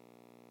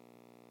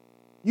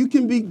 You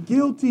can be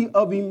guilty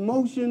of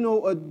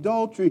emotional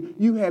adultery.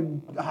 You have,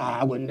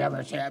 I would never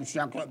have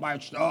sex with my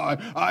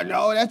son. I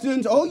know that's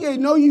oh yeah,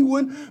 no you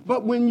wouldn't.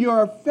 But when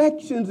your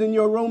affections and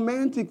your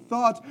romantic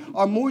thoughts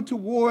are more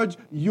towards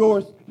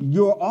your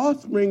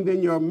offspring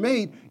than your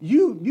mate,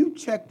 you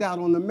checked out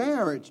on the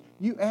marriage.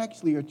 You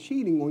actually are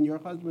cheating on your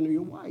husband or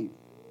your wife.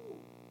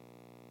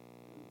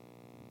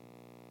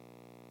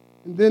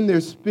 And then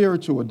there's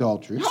spiritual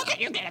adultery. How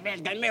can you get a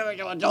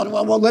spiritual adultery?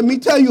 Well, let me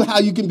tell you how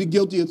you can be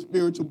guilty of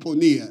spiritual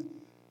porneia.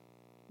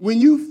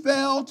 When you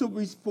fail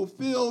to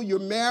fulfill your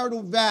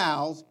marital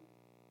vows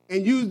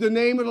and use the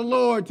name of the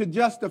Lord to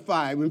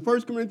justify. In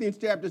 1 Corinthians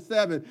chapter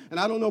 7, and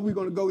I don't know if we're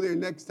going to go there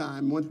next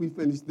time once we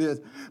finish this,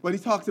 but he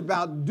talks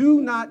about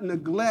do not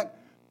neglect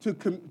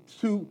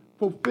to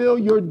fulfill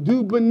your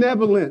due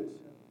benevolence.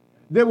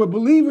 There were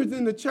believers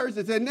in the church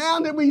that said, now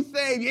that we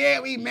saved, yeah,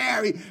 we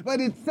married,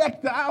 but it's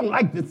sex. I don't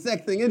like the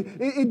sex thing.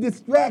 It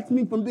distracts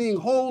me from being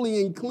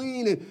holy and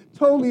clean and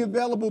totally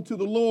available to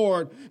the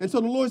Lord. And so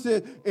the Lord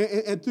said,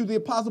 and through the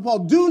Apostle Paul,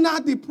 do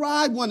not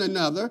deprive one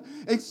another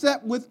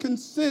except with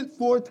consent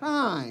for a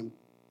time,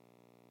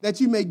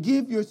 that you may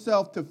give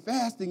yourself to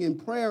fasting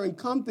and prayer and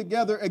come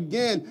together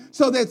again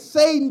so that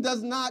Satan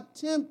does not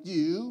tempt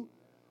you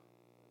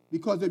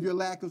because of your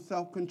lack of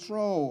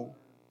self-control.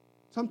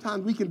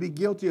 Sometimes we can be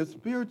guilty of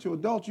spiritual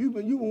adultery.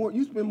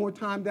 You spend more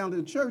time down to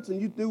the church than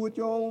you do with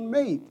your own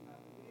mate.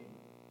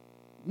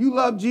 You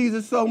love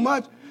Jesus so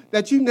much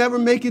that you never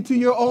make it to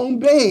your own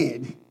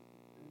bed.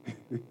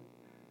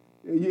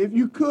 If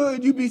you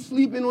could, you'd be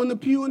sleeping on the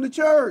pew in the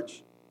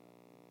church.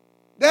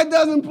 That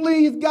doesn't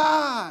please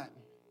God.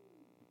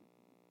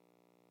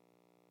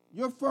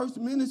 Your first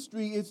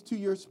ministry is to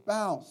your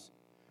spouse.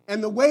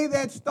 And the way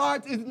that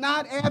starts is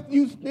not after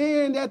you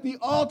stand at the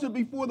altar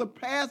before the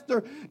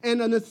pastor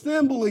and an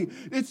assembly.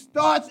 It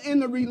starts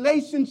in the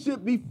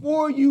relationship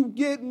before you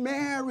get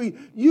married.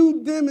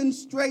 You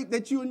demonstrate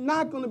that you're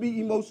not going to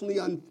be emotionally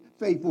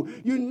unfaithful.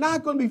 You're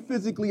not going to be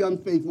physically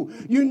unfaithful.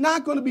 You're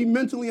not going to be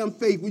mentally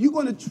unfaithful. You're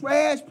going to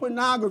trash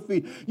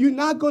pornography. You're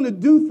not going to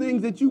do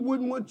things that you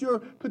wouldn't want your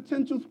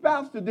potential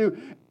spouse to do.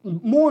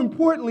 More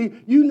importantly,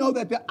 you know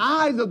that the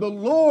eyes of the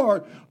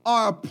Lord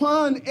are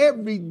upon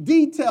every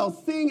detail,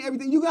 seeing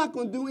everything. You're not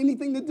going to do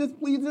anything that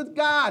displeases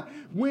God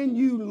when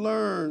you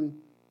learn,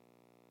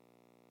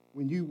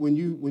 when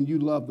you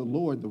love the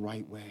Lord the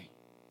right way.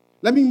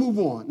 Let me move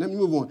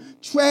on.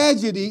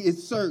 Tragedy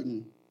is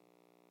certain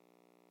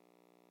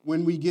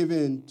when we give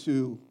in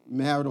to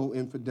marital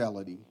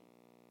infidelity.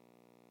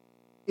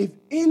 If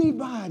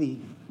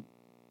anybody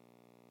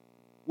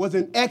was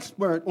an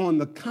expert on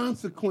the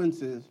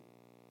consequences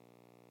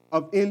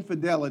of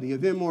infidelity,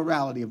 of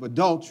immorality, of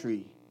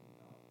adultery,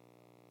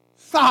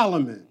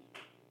 Solomon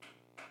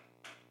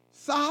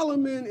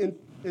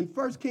in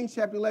 1 Kings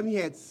chapter 11, he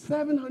had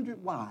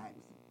 700 wives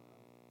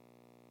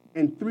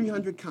and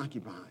 300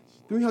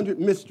 concubines, 300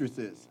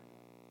 mistresses,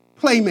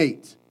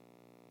 playmates.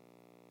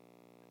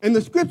 And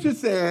the scripture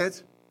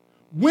says,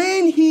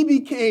 when he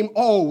became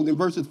old, in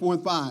verses 4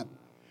 and 5,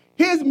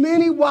 his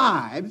many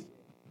wives,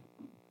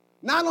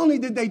 not only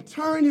did they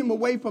turn him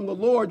away from the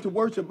Lord to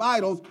worship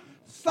idols,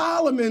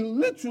 Solomon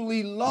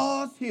literally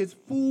lost his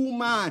fool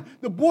mind.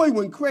 The boy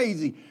went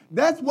crazy.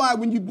 That's why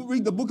when you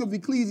read the book of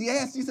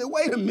Ecclesiastes, you say,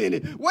 wait a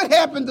minute, what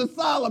happened to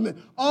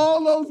Solomon?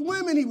 All those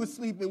women he was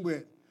sleeping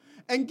with.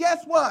 And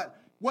guess what?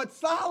 What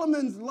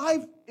Solomon's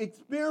life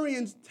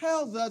experience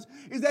tells us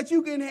is that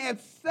you can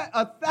have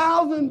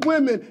 1,000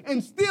 women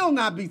and still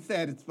not be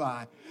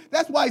satisfied.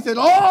 That's why he said,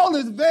 all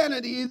this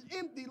vanity is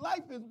empty.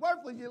 Life is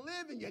worthless. You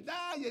live and you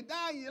die, you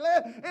die, you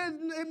live.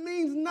 It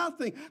means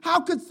nothing. How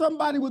could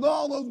somebody with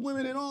all those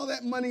women and all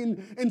that money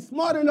and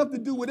smart enough to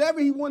do whatever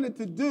he wanted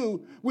to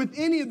do with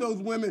any of those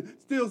women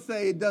still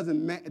say it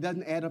doesn't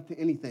add up to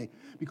anything?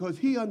 Because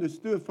he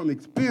understood from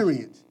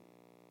experience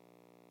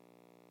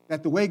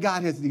that the way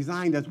God has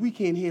designed us, we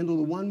can't handle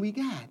the one we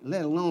got,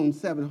 let alone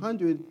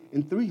 700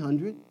 and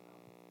 300.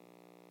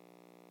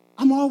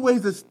 I'm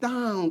always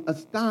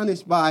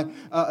astonished by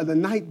the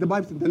night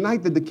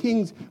that the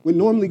kings would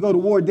normally go to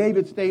war.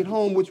 David stayed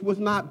home, which was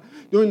not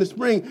during the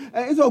spring.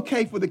 It's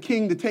okay for the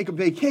king to take a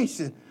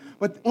vacation.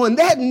 But on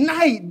that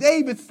night,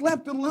 David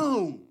slept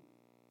alone.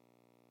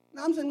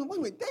 Now I'm saying, wait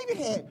a minute,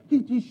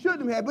 David he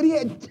shouldn't have had, but he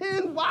had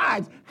 10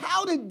 wives.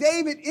 How did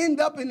David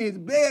end up in his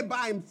bed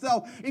by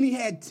himself and he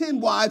had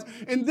 10 wives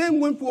and then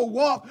went for a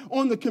walk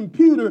on the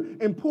computer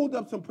and pulled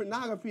up some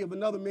pornography of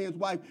another man's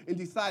wife and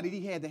decided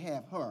he had to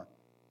have her?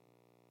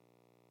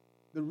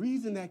 The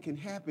reason that can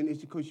happen is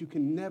because you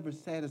can never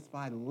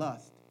satisfy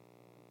lust.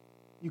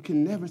 You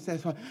can never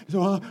satisfy.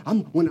 So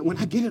when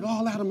I get it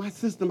all out of my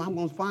system, I'm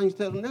going to find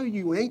yourself. No,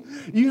 you ain't.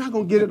 You're not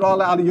going to get it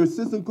all out of your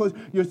system because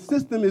your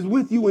system is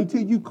with you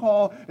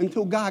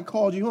until God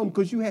calls you home,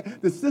 because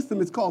the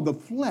system is called the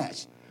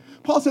flesh.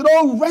 Paul said,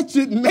 oh,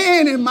 wretched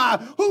man am I,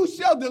 who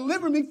shall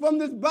deliver me from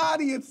this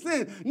body of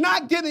sin?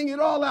 Not getting it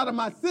all out of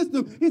my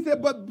system. He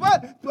said,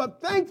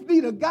 but thanks be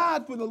to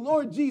God for the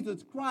Lord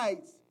Jesus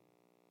Christ,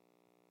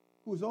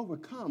 who has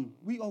overcome.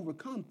 We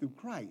overcome through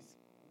Christ.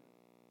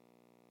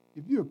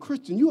 If you're a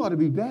Christian, you ought to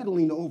be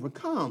battling to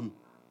overcome.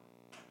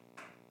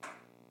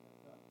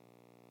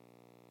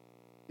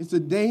 It's a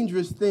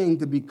dangerous thing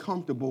to be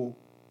comfortable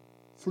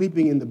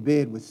sleeping in the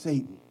bed with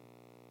Satan.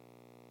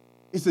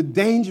 It's a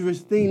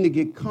dangerous thing to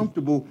get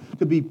comfortable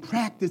to be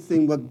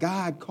practicing what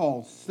God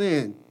calls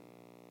sin,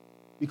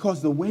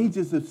 because the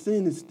wages of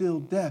sin is still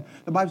death.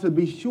 The Bible says,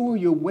 be sure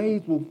your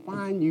ways will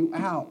find you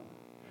out.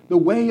 The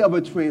way of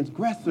a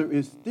transgressor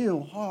is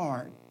still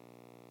hard.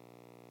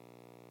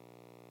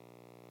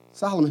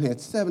 Solomon had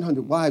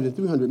 700 wives and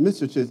 300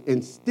 mistresses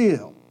and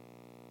still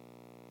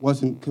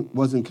wasn't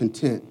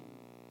content.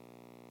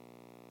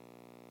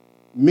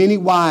 Many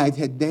wives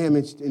had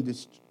damaged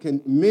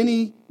and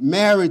many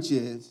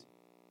marriages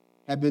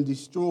have been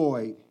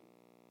destroyed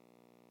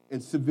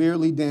and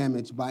severely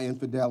damaged by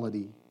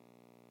infidelity.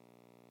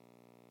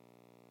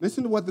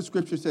 Listen to what the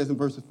scripture says in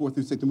verses 4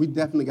 through 6, and we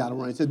definitely got to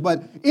run. It says,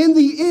 but in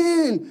the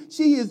end,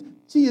 she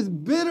is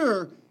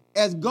bitter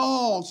as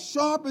gall,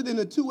 sharper than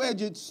a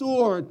two-edged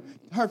sword.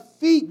 Her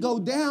feet go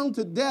down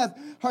to death.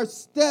 Her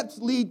steps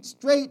lead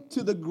straight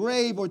to the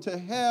grave or to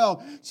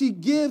hell. She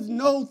gives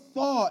no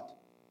thought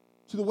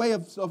to the way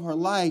of her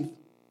life.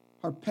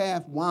 Her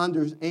path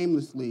wanders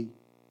aimlessly,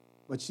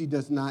 but she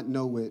does not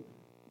know it.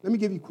 Let me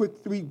give you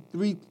quick three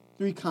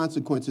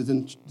consequences,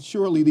 and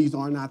surely these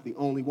are not the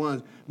only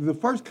ones. The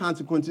first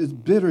consequence is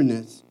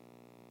bitterness.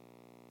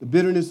 The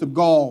bitterness of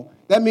gall.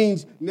 That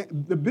means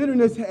the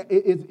bitterness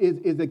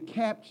is a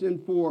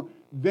caption for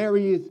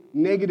various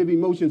negative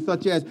emotions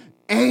such as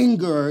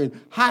anger and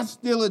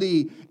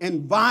hostility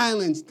and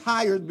violence,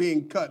 tires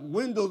being cut,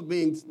 windows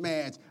being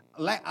smashed,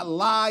 a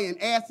lie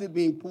and acid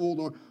being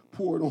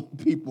poured on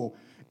people,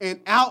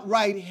 and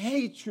outright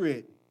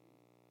hatred.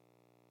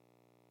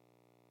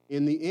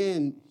 In the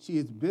end, she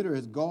is bitter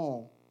as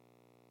gall.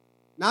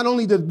 Not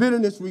only does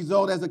bitterness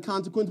result as a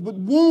consequence, but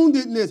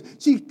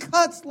woundedness. She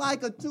cuts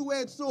like a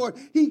two-edged sword.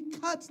 He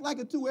cuts like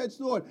a two-edged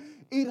sword.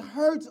 It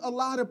hurts a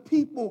lot of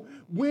people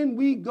when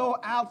we go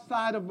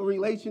outside of the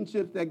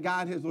relationships that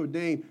God has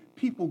ordained.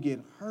 People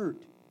get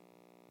hurt.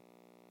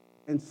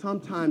 And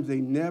sometimes they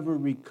never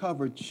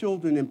recover.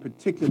 Children in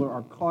particular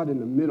are caught in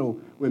the middle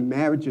when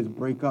marriages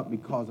break up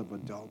because of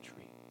adultery.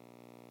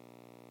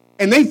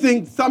 And they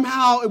think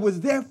somehow it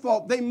was their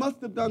fault. They must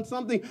have done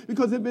something,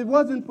 because if it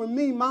wasn't for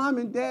me, mom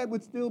and dad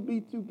would still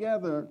be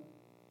together.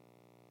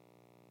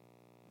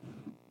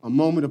 A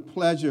moment of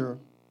pleasure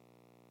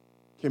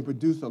can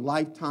produce a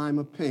lifetime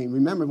of pain.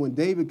 Remember, when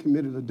David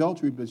committed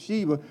adultery with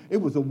Bathsheba, it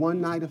was a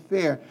one-night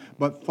affair.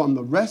 But from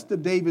the rest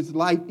of David's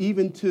life,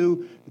 even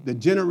to the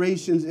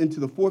generations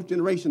into the fourth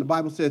generation, the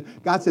Bible says,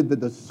 God said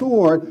that the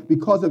sword,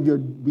 because of your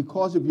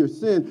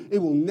sin, it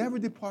will never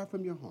depart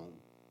from your home.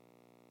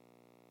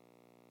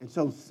 And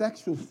so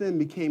sexual sin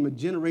became a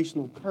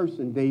generational curse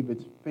in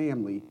David's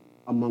family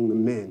among the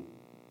men.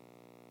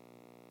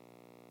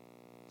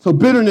 So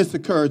bitterness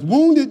occurs,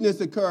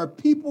 woundedness occurs,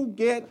 people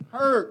get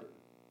hurt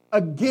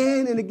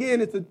again and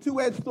again. It's a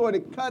two-edged sword.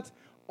 It cuts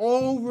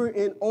over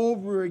and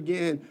over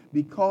again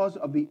because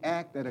of the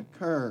act that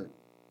occurred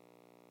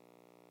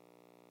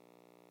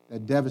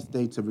that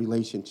devastates a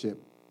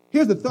relationship.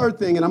 Here's the third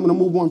thing, and I'm going to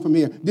move on from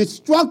here.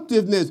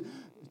 Destructiveness.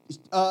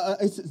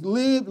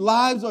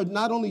 Lives are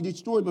not only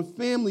destroyed, but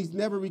families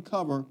never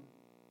recover,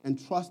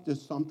 and trust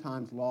is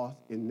sometimes lost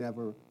and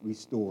never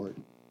restored.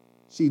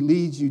 She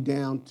leads you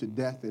down to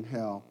death and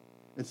hell.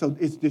 And so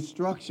it's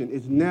destruction.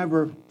 It's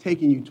never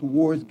taking you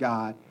towards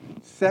God.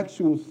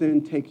 Sexual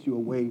sin takes you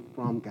away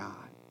from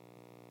God.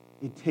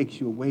 It takes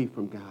you away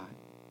from God.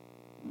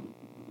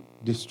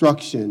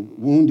 Destruction,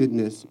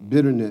 woundedness,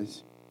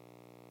 bitterness.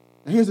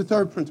 Now here's the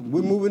third principle.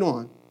 We're moving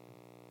on.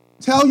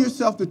 Tell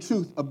yourself the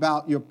truth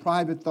about your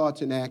private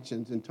thoughts and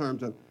actions in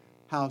terms of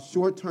how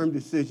short-term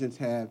decisions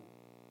have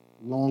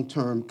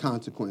long-term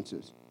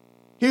consequences.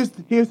 Here's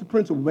the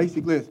principle,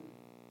 basically this.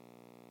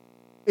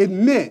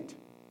 Admit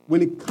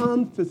when it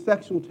comes to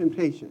sexual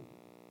temptation.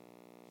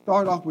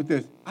 Start off with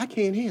this. I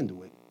can't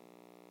handle it.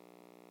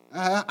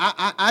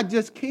 I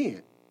just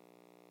can't.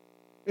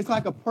 It's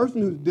like a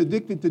person who's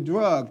addicted to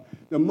drugs.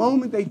 The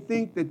moment they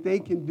think that they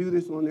can do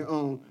this on their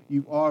own,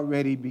 you've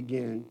already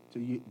begun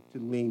to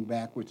lean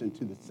backwards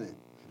into the sin.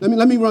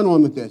 Let me run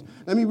on with this.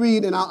 Let me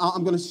read, and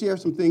I'm going to share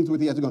some things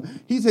with you as I go.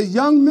 He says,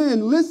 young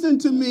men, listen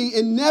to me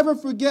and never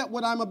forget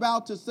what I'm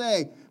about to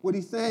say. What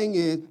he's saying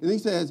is, and he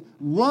says,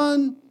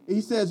 run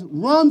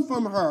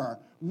from her.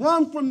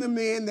 Run from the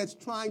man that's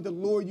trying to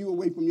lure you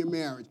away from your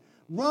marriage.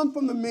 Run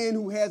from the man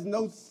who has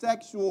no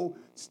sexual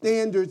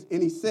standards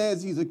and he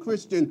says he's a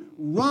Christian.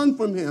 Run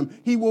from him.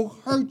 He will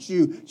hurt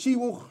you. She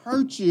will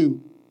hurt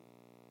you.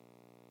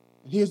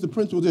 And here's the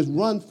principle, just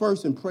run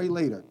first and pray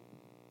later.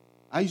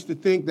 I used to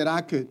think that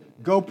I could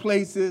go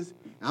places.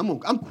 I'm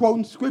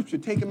quoting scripture,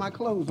 taking my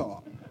clothes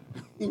off.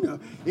 You know,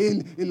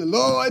 and the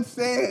Lord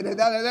said,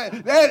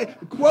 that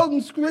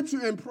quoting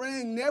scripture and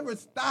praying never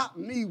stopped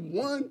me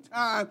one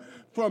time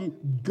from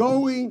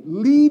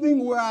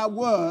leaving where I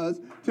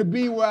was to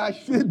be where I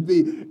should be.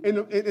 In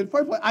the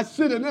first place, I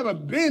should have never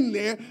been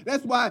there.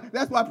 That's why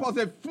Paul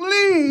said,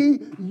 flee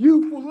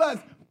youthful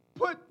lust.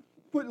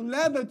 Put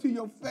leather to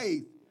your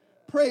face.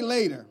 Pray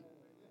later.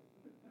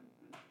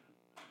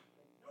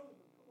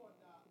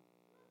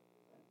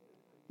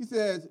 He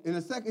says, in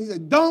a second, he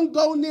said, don't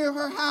go near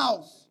her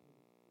house.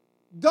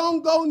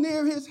 Don't go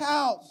near his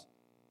house.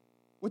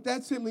 What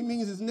that simply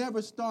means is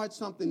never start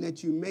something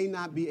that you may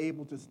not be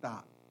able to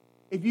stop.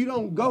 If you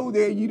don't go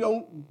there, you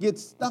don't get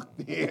stuck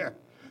there.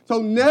 So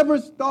never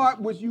start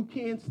what you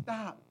can't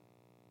stop.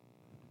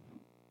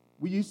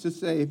 We used to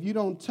say, if you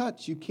don't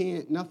touch,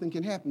 nothing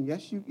can happen.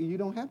 Yes, you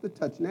don't have to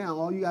touch now.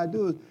 All you got to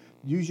do is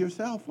use your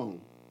cell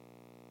phone.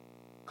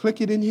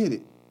 Click it and hit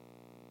it.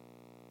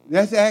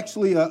 That's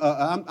actually,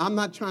 I'm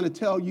not trying to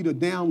tell you to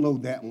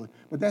download that one,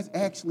 but that's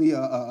actually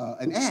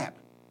an app.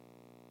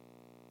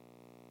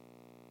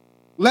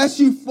 Lest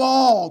you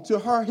fall to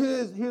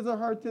his or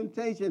her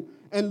temptation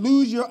and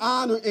lose your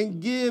honor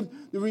and give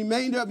the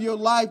remainder of your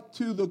life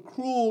to the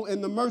cruel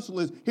and the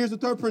merciless. Here's the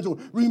third principle.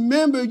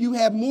 Remember, you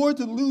have more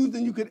to lose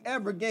than you could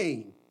ever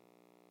gain.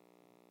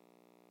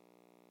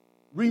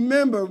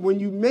 Remember, when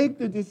you make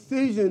the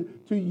decision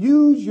to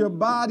use your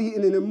body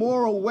in an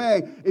immoral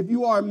way, if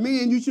you are a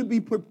man, you should be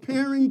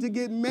preparing to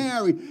get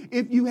married.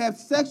 If you have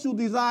sexual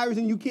desires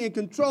and you can't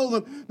control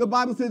them, the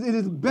Bible says it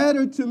is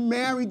better to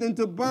marry than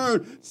to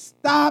burn.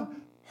 Stop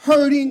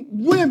hurting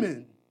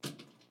women.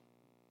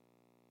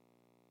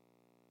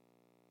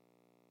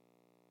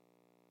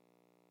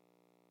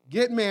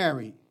 Get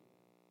married.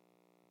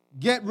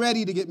 Get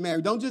ready to get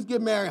married. Don't just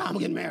get married. I'm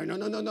getting married.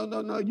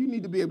 No. You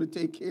need to be able to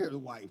take care of the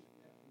wife.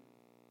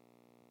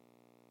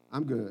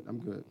 I'm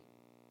good.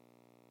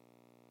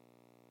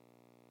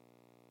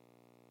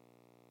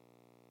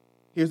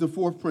 Here's the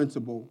fourth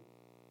principle.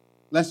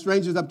 Let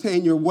strangers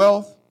obtain your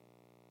wealth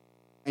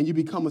and you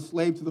become a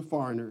slave to the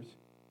foreigners.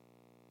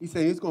 He's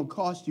saying it's going to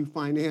cost you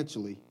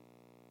financially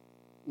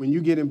when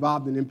you get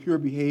involved in impure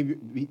behavior,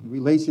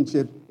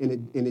 relationships, and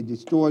it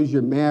destroys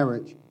your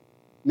marriage.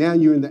 Now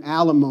you're in the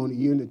alimony,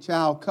 you're in the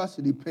child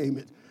custody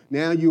payments.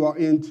 Now you are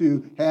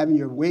into having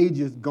your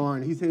wages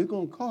garnered. He said it's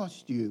going to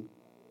cost you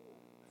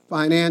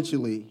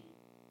financially.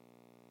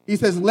 He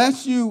says,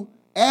 lest you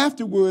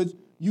afterwards,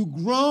 you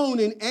groan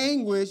in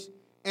anguish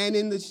and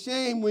in the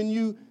shame when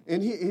you,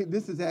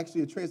 this is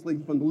actually a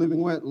translation from the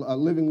Living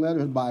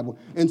Letters Bible,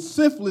 and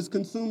syphilis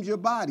consumes your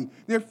body.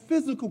 They're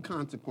physical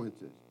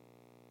consequences.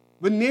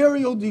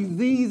 Venereal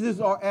diseases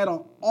are at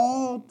an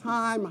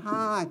all-time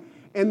high,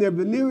 and they're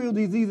venereal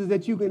diseases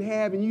that you can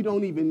have and you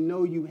don't even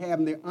know you have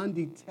them. They're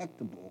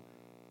undetectable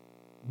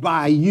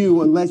by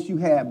you unless you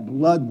have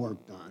blood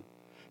work done.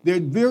 There are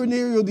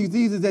venereal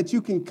diseases that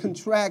you can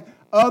contract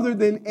other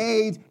than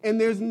AIDS, and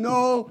there's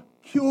no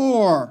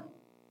cure.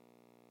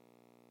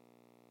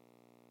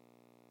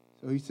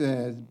 So he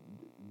says,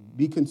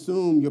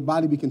 your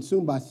body be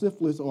consumed by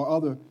syphilis or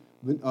other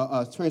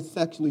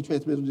sexually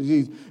transmissible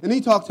disease. And he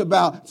talks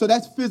about, so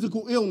that's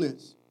physical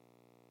illness.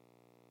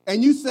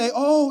 And you say,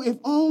 oh, if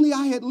only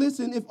I had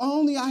listened, if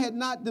only I had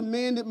not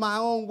demanded my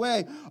own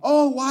way.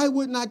 Oh, why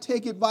wouldn't I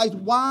take advice?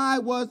 Why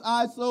was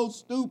I so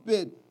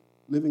stupid?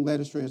 Living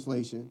Letters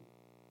translation.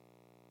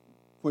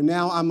 For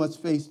now I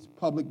must face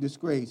public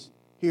disgrace.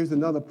 here's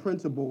another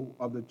principle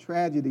of the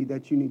tragedy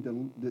that you need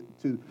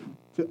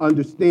to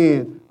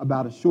understand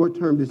about a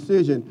short-term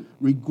decision.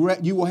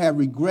 You will have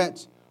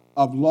regrets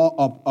of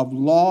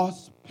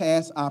lost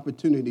past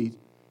opportunities.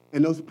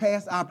 And those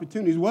past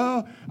opportunities,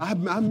 well, I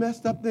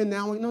messed up then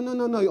now.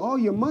 No. All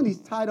your money's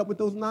tied up with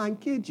those 9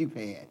 kids you've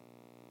had.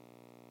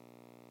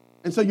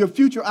 And so your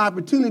future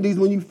opportunities,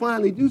 when you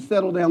finally do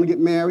settle down and get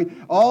married,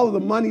 all of the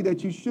money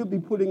that you should be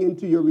putting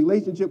into your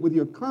relationship with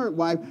your current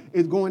wife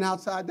is going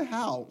outside the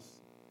house.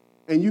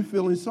 And you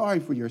feeling sorry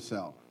for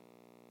yourself.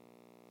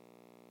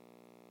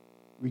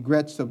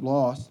 Regrets of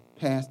lost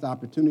past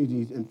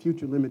opportunities and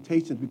future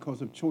limitations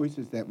because of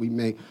choices that we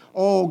make.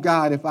 Oh,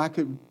 God, if I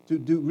could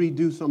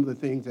redo some of the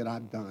things that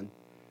I've done,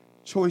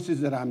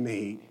 choices that I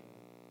made.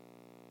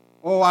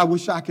 Oh, I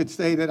wish I could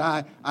say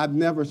that I've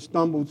never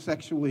stumbled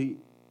sexually,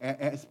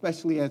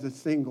 especially as a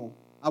single.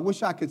 I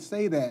wish I could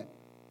say that,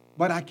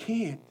 but I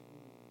can't.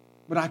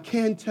 But I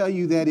can tell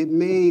you that it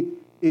made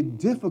it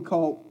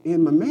difficult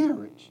in my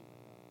marriage.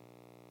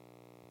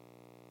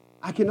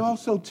 I can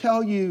also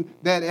tell you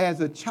that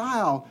as a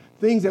child,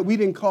 things that we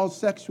didn't call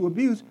sexual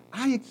abuse,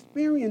 I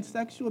experienced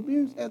sexual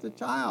abuse as a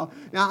child.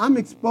 Now, I'm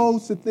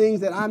exposed to things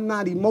that I'm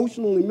not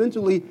emotionally,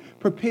 mentally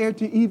prepared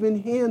to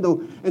even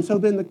handle. And so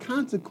then the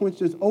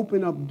consequences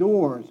open up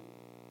doors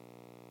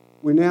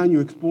where now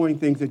you're exploring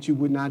things that you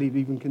would not have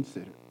even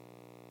considered.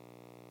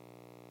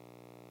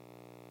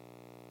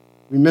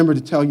 Remember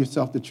to tell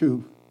yourself the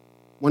truth.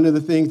 One of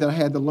the things that I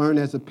had to learn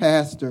as a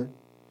pastor,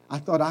 I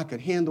thought I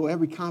could handle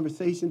every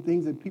conversation,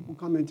 things that people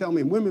come and tell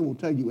me, and women will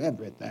tell you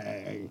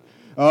everything.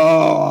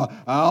 Oh,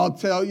 I'll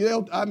tell you,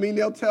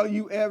 they'll tell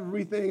you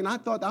everything. And I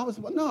thought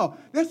no,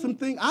 there's some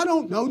things I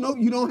don't know. No,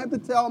 you don't have to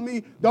tell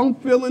me.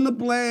 Don't fill in the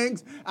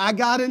blanks. I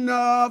got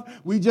enough.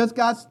 We just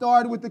got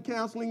started with the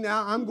counseling.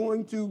 Now I'm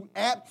going to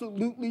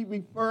absolutely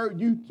refer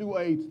you to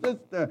a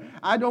sister.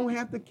 I don't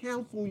have to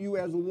counsel you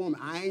as a woman.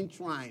 I ain't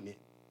trying it.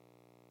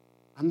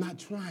 I'm not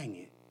trying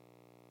it.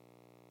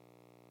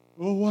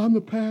 Oh, I'm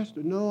a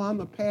pastor. No, I'm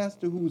a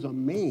pastor who's a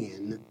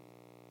man.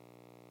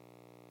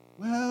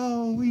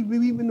 Well, we've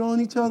been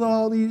knowing each other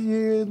all these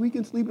years. We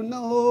can sleep.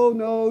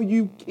 No,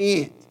 you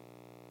can't.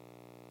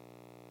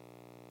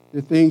 There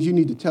are things you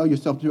need to tell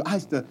yourself to do. I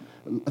used to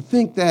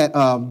think that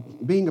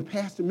being a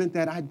pastor meant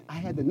that I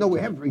had to know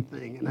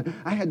everything, and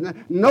I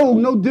had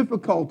no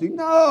difficulty.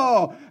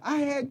 No, I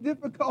had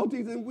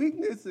difficulties and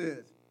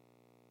weaknesses.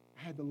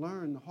 I had to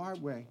learn the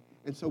hard way.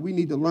 And so we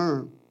need to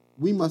learn.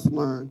 We must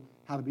learn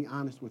how to be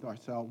honest with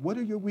ourselves. What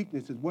are your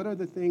weaknesses? What are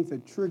the things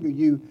that trigger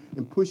you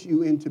and push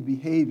you into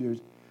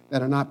behaviors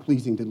that are not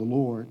pleasing to the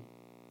Lord?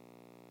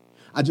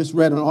 I just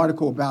read an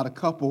article about a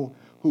couple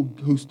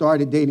who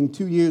started dating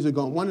 2 years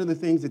ago. And one of the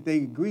things that they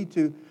agreed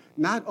to,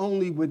 not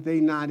only would they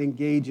not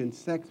engage in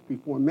sex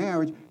before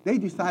marriage, they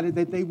decided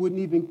that they wouldn't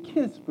even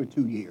kiss for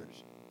 2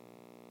 years.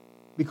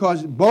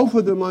 Because both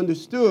of them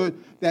understood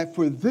that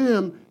for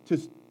them,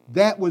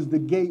 that was the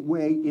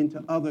gateway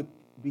into other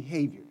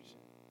behaviors.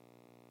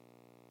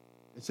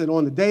 It said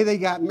on the day they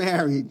got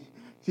married,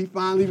 she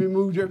finally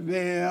removed her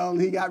veil, and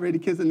he got ready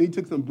to kiss her, and he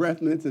took some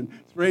breath mints and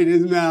sprayed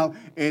his mouth,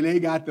 and they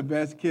got the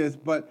best kiss.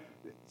 But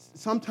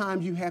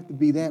sometimes you have to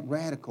be that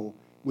radical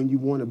when you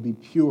want to be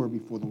pure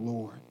before the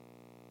Lord.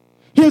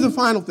 Here's the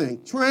final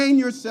thing. Train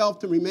yourself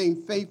to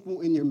remain faithful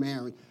in your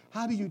marriage.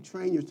 How do you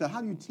train yourself?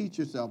 How do you teach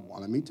yourself? Well,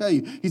 let me tell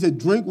you. He said,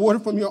 drink water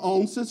from your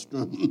own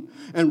cistern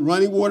and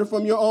running water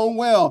from your own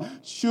well.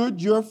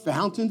 Should your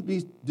fountains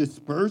be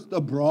dispersed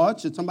abroad?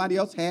 Should somebody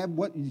else have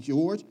what is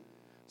yours?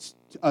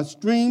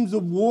 Streams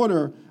of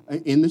water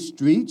in the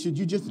street? Should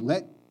you just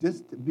let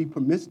this be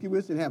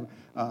promiscuous and have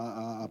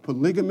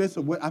polygamous,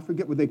 or what? I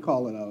forget what they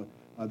call it,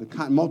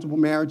 the multiple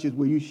marriages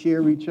where you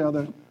share each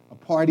other, a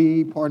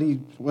party,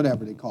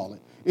 whatever they call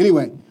it.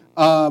 Anyway,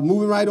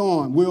 moving right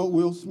on.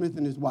 Will Smith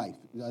and his wife.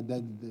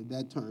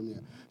 That term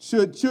there.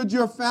 Should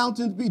your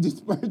fountains be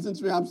dispersed in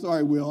streams? I'm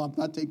sorry, Will.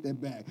 I'll take that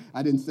back.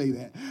 I didn't say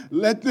that.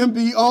 Let them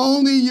be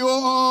only your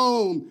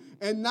own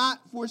and not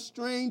for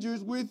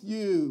strangers with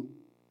you.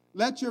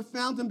 Let your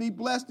fountain be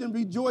blessed and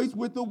rejoice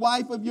with the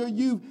wife of your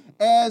youth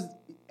as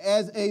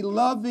a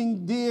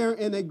loving deer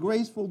and a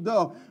graceful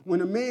doe.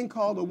 When a man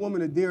called a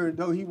woman a deer and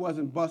doe, he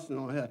wasn't busting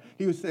on her.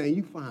 He was saying,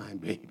 you fine,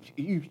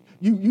 baby.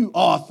 You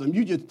awesome.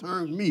 You just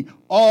turned me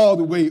all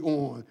the way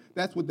on.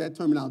 That's what that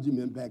terminology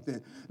meant back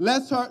then.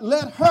 Let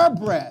her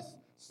breast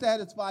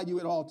satisfy you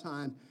at all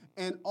times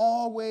and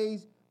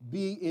always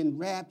be in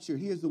rapture.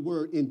 Here's the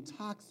word,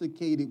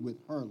 intoxicated with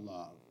her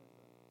love.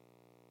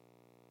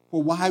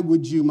 For why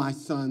would you, my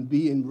son,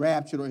 be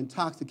enraptured or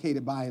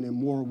intoxicated by an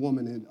immoral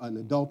woman, an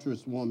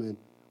adulterous woman,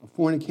 a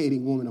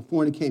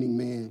fornicating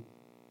man,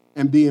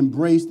 and be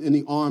embraced in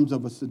the arms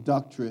of a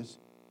seductress?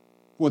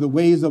 For the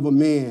ways of a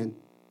man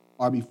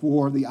are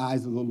before the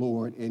eyes of the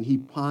Lord, and he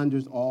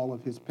ponders all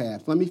of his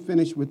paths. Let me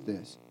finish with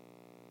this.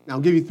 Now,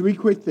 I'll give you 3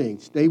 quick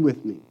things. Stay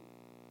with me.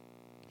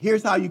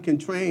 Here's how you can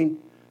train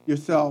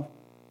yourself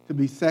to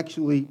be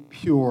sexually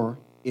pure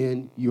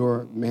in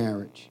your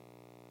marriage.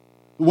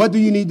 What do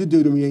you need to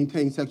do to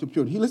maintain sexual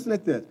purity? Listen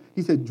at this.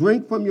 He said,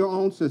 drink from your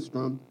own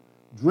cistern,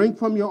 drink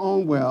from your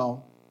own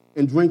well,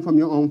 and drink from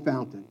your own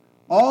fountain.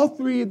 All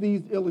three of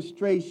these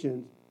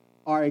illustrations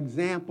are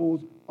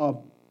examples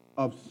of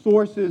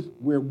sources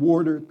where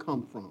water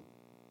comes from.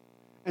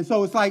 And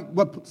so it's like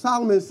what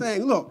Solomon is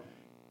saying, look,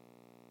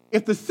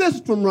 if the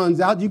cistern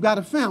runs out, you got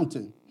a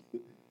fountain.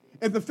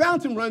 If the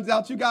fountain runs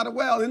out, you got a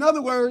well. In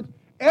other words,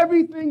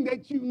 everything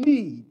that you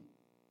need,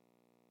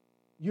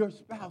 your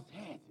spouse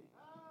has it.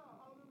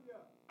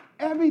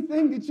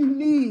 Everything that you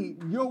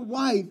need, your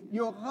wife,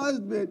 your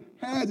husband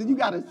has it. You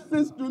got a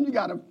cistern, you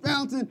got a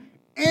fountain,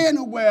 and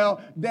a well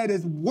that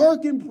is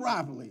working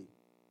properly.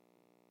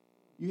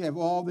 You have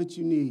all that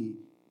you need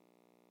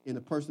in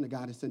the person that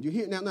God has sent you.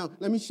 Here, now,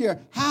 let me share.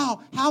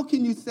 How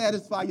can you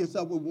satisfy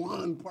yourself with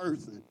one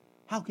person?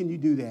 How can you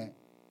do that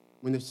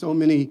when there's so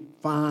many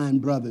fine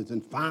brothers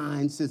and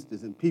fine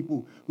sisters and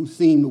people who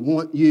seem to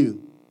want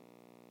you?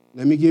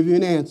 Let me give you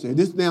an answer.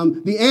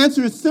 The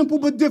answer is simple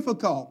but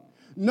difficult.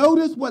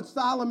 Notice what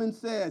Solomon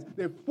says.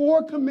 There are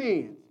 4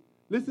 commands.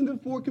 Listen to the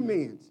 4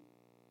 commands.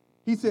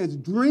 He says,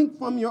 drink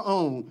from your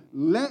own.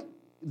 Let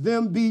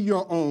them be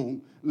your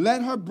own.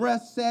 Let her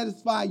breast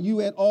satisfy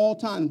you at all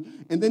times.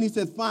 And then he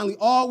says, finally,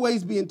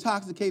 always be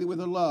intoxicated with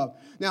her love.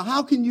 Now,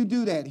 how can you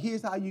do that?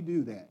 Here's how you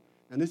do that.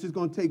 And this is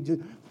going to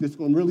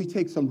really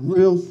take some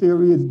real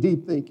serious,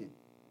 deep thinking.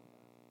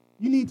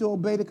 You need to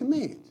obey the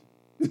commands.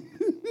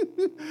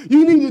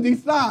 You need to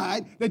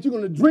decide that you're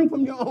going to drink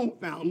from your own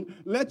fountain,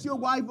 let your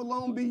wife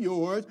alone be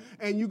yours,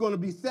 and you're going to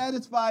be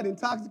satisfied,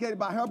 intoxicated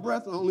by her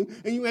breath only,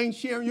 and you ain't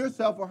sharing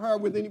yourself or her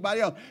with anybody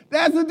else.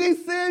 That's a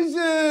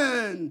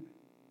decision.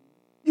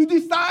 You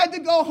decide to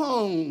go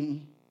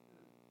home.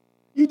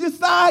 You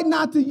decide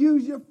not to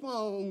use your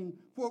phone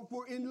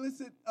for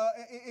illicit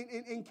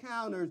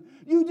encounters.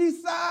 You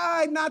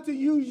decide not to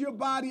use your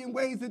body in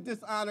ways that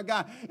dishonor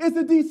God. It's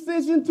a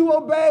decision to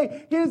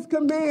obey his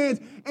commands.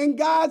 And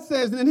God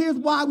says, and here's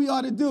why we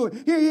ought to do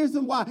it. Here's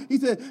why. He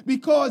said,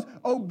 because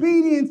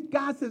obedience,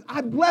 God says,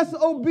 I bless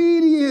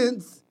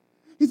obedience.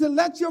 He said,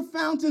 let your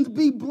fountains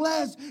be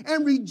blessed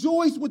and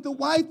rejoice with the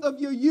wife of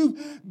your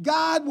youth.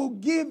 God will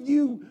give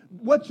you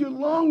what you're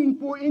longing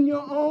for in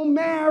your own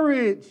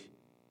marriage.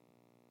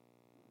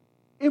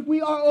 If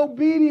we are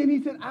obedient,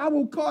 he said, I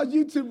will cause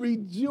you to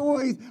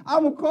rejoice. I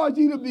will cause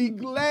you to be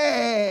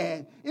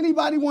glad.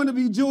 Anybody want to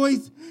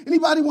rejoice?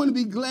 Anybody want to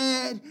be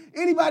glad?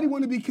 Anybody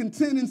want to be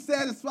content and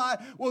satisfied?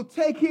 Well,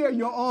 take care of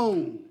your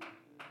own.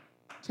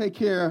 Take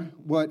care of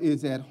what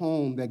is at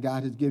home that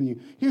God has given you.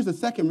 Here's the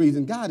second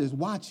reason. God is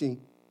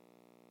watching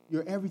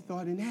your every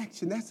thought and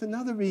action. That's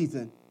another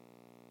reason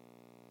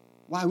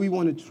why we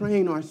want to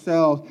train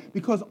ourselves,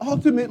 because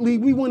ultimately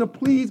we want to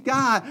please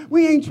God.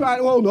 We ain't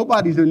trying,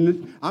 nobody's in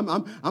this. I'm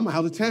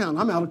out of town.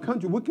 I'm out of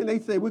country. What can they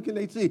say? What can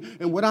they see?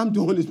 And what I'm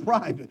doing is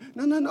private.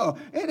 No.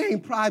 It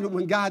ain't private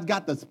when God's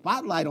got the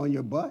spotlight on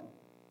your butt.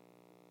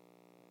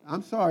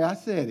 I'm sorry, I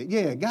said it.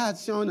 Yeah,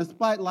 God's showing a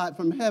spotlight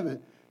from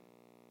heaven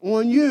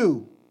on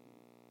you.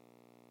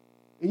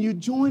 And you're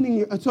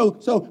joining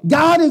so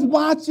God is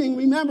watching,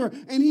 remember,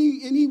 and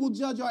he will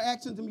judge our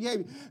actions and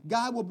behavior.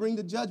 God will bring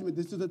the judgment.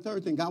 This is the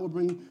third thing. God will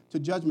bring to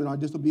judgment our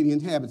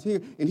disobedient habits.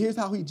 Here's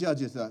how he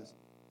judges us.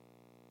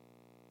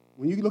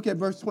 When you look at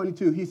verse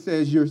 22, he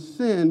says, your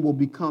sin will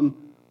become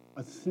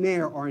a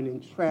snare or an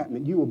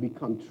entrapment. You will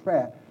become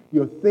trapped.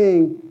 Your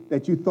thing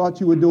that you thought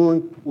you were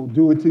doing will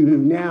do it to you.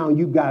 Now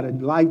you've got a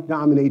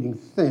life-dominating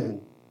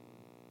sin.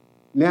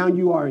 Now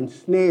you are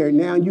ensnared.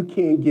 Now you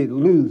can't get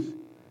loose.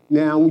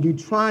 Now, you're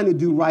trying to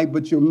do right,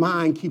 but your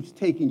mind keeps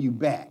taking you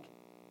back.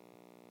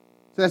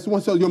 So that's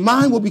one. So your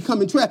mind will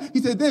become entrapped. He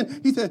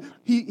said,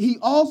 he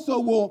also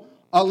will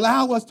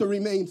allow us to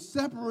remain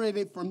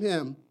separated from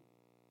him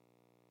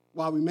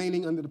while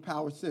remaining under the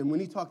power of sin. When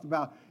he talks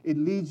about it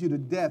leads you to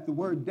death, the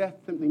word death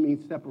simply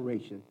means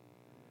separation.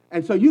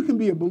 And so you can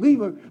be a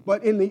believer,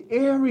 but in the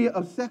area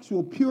of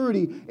sexual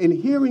purity and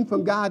hearing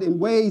from God in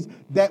ways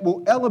that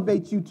will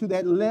elevate you to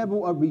that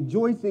level of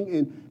rejoicing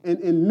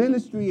in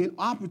ministry and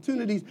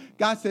opportunities,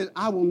 God said,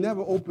 I will never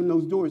open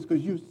those doors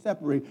because you've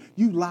separated.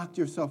 You locked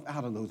yourself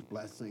out of those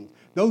blessings.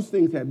 Those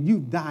things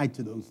you've died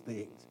to those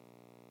things.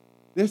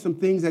 There's some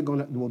things that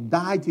will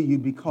die to you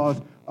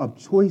because of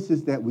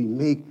choices that we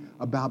make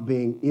about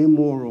being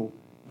immoral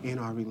in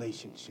our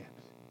relationships.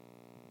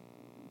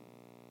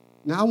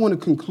 Now I want to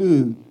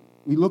conclude.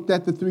 We looked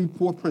at the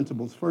 4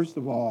 principles. First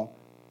of all,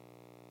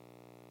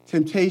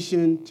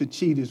 temptation to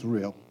cheat is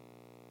real.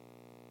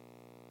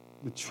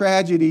 The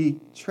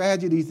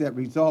tragedies that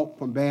result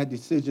from bad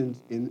decisions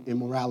in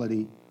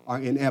immorality are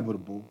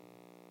inevitable.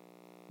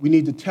 We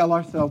need to tell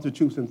ourselves the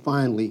truth, and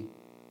finally,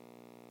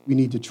 we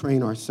need to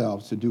train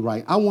ourselves to do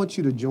right. I want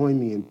you to join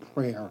me in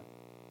prayer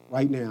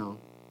right now.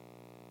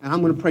 And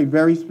I'm going to pray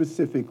very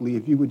specifically.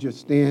 If you would just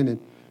stand and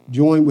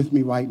join with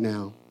me right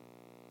now.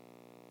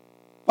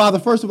 Father,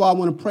 first of all, I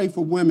want to pray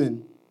for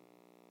women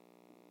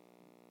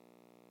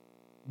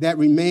that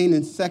remain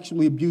in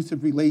sexually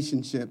abusive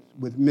relationships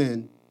with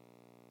men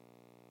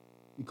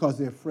because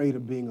they're afraid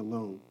of being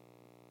alone.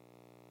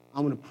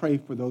 I want to pray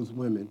for those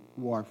women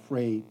who are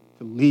afraid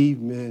to leave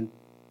men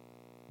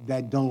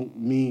that don't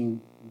mean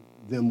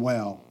them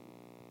well.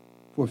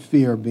 for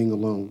fear of being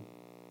alone.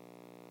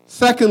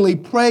 Secondly,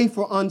 pray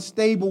for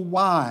unstable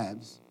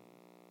wives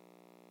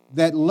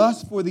that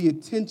lust for the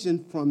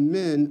attention from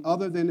men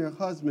other than their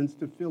husbands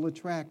to feel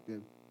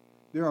attractive.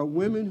 There are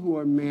women who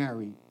are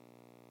married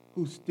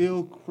who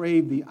still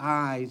crave the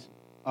eyes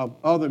of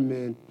other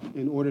men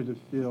in order to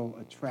feel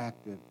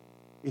attractive.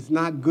 It's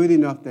not good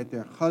enough that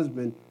their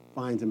husband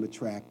finds them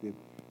attractive.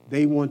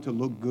 They want to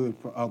look good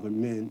for other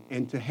men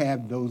and to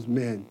have those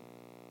men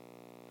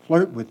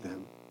flirt with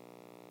them.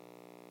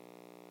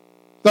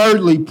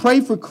 Thirdly,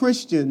 pray for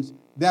Christians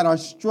that are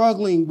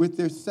struggling with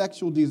their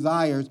sexual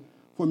desires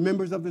for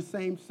members of the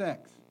same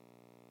sex.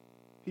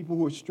 People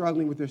who are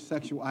struggling with their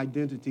sexual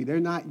identity. They're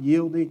not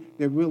yielding.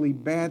 They're really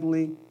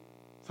battling.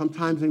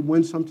 Sometimes they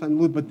win, sometimes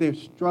lose, but they're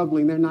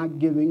struggling. They're not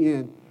giving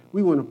in.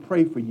 We want to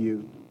pray for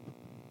you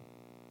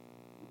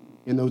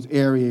in those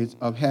areas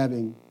of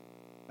having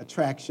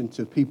attraction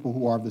to people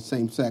who are of the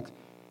same sex.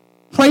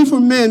 Pray for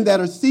men that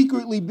are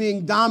secretly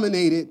being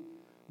dominated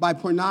by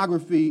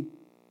pornography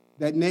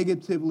that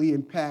negatively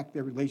impact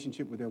their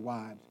relationship with their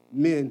wives.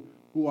 Men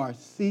who are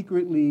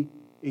secretly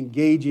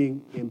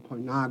engaging in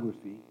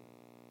pornography.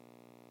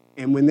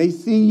 And when they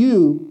see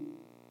you,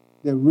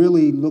 they're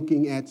really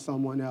looking at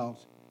someone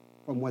else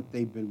from what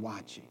they've been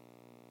watching.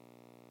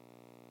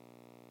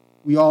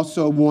 We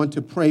also want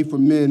to pray for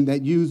men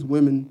that use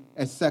women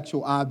as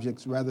sexual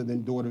objects rather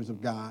than daughters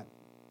of God.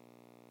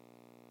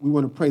 We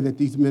want to pray that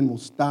these men will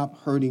stop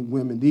hurting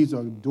women. These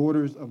are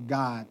daughters of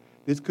God.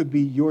 This could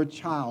be your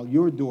child,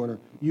 your daughter.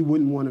 You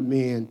wouldn't want a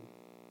man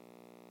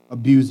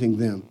abusing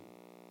them.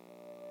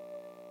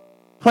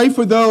 Pray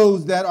for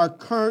those that are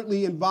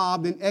currently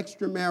involved in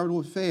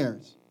extramarital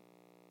affairs.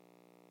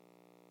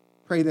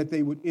 Pray that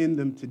they would end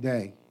them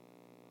today.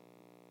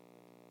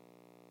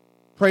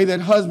 Pray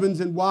that husbands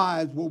and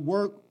wives will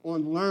work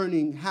on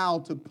learning how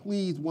to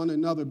please one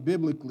another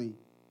biblically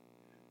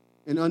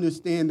and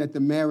understand that the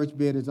marriage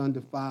bed is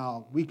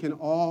undefiled. We can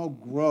all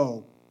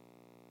grow.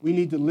 We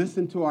need to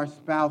listen to our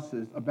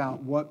spouses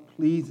about what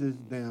pleases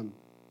them.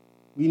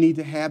 We need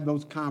to have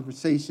those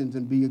conversations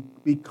and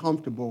be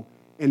comfortable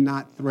and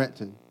not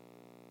threatened.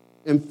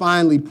 And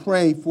finally,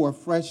 pray for a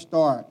fresh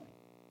start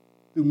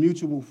through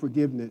mutual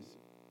forgiveness.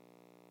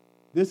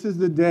 This is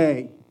the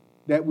day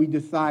that we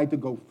decide to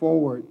go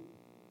forward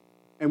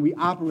and we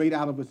operate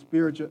out of a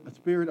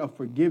spirit of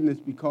forgiveness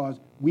because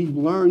we've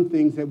learned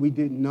things that we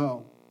didn't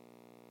know.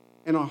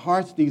 And our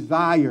heart's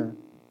desire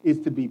is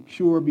to be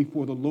pure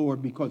before the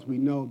Lord because we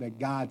know that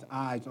God's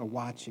eyes are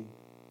watching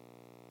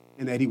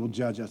and that he will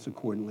judge us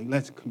accordingly.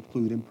 Let's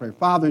conclude in prayer.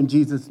 Father, in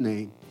Jesus'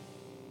 name,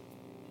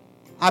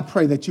 I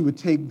pray that you would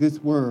take this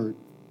word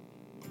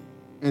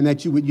and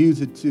that you would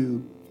use it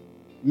to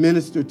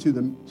minister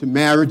to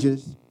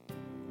marriages.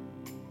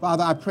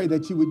 Father, I pray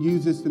that you would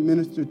use this to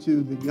minister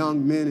to the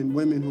young men and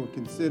women who are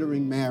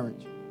considering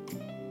marriage.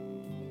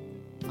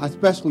 I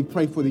especially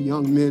pray for the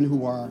young men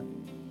who are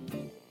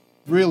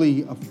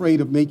really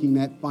afraid of making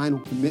that final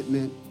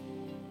commitment.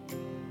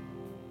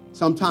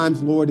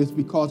 Sometimes, Lord, it's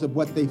because of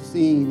what they've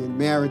seen in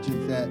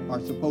marriages that are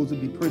supposed to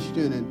be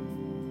Christian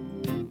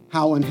and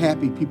how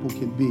unhappy people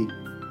can be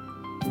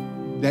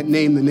that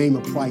name the name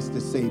of Christ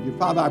as Savior.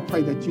 Father, I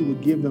pray that you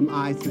would give them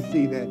eyes to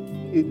see that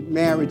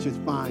marriage is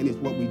fine. It's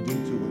what we do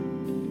to it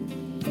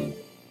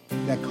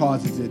that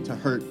causes it to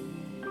hurt.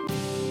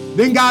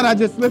 Then, God, I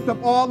just lift up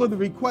all of the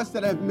requests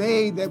that I've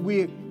made that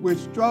where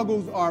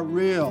struggles are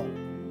real.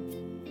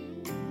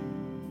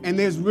 And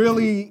there's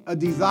really a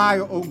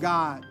desire, oh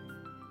God,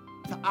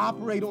 to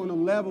operate on a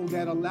level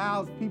that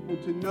allows people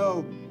to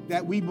know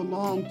that we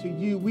belong to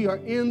you. We are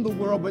in the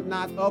world, but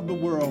not of the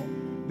world.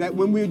 That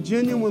when we're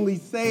genuinely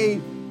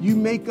saved, you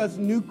make us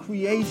new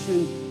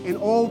creations and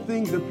old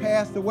things are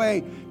passed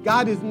away.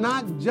 God is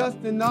not just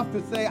enough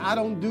to say, I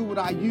don't do what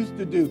I used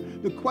to do.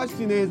 The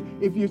question is,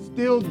 if you're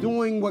still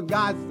doing what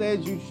God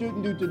says you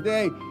shouldn't do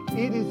today,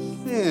 it is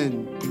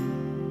sin.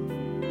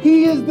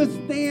 He is the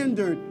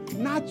standard,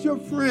 not your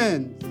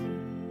friends.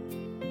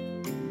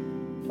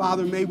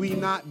 Father, may we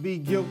not be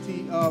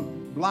guilty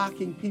of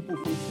blocking people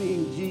from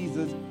seeing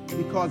Jesus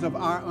because of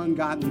our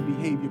ungodly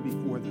behavior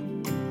before them.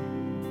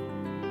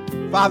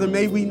 Father,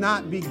 may we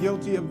not be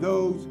guilty of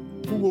those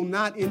who will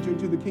not enter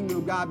into the kingdom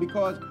of God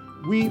because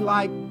we,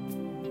 like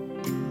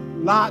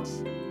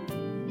Lot's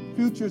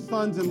future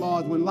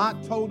sons-in-laws, when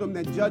Lot told them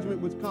that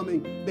judgment was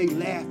coming, they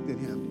laughed at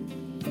him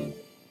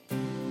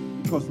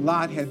because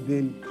Lot had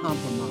been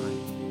compromised.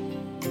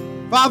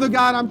 Father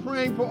God, I'm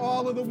praying for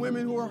all of the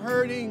women who are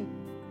hurting,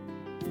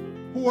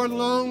 who are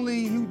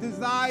lonely, who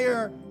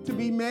desire to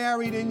be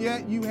married, and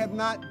yet you have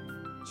not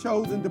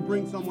chosen to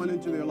bring someone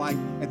into their life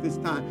at this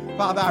time.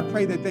 Father, I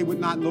pray that they would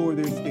not lower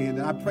their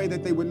standard. I pray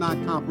that they would not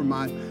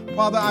compromise.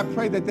 Father, I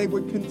pray that they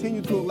would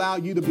continue to allow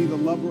you to be the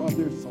lover of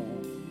their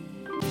souls.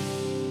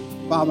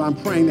 Father, I'm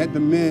praying that the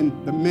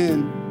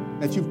men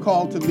that you've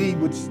called to lead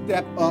would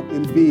step up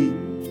and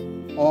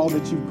be all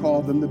that you've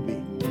called them to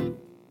be.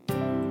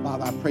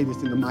 Father, I pray this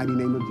in the mighty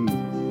name of Jesus.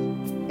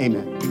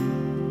 Amen.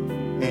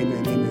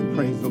 Amen. Amen.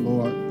 Praise the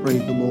Lord.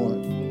 Praise the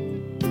Lord.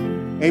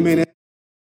 Amen.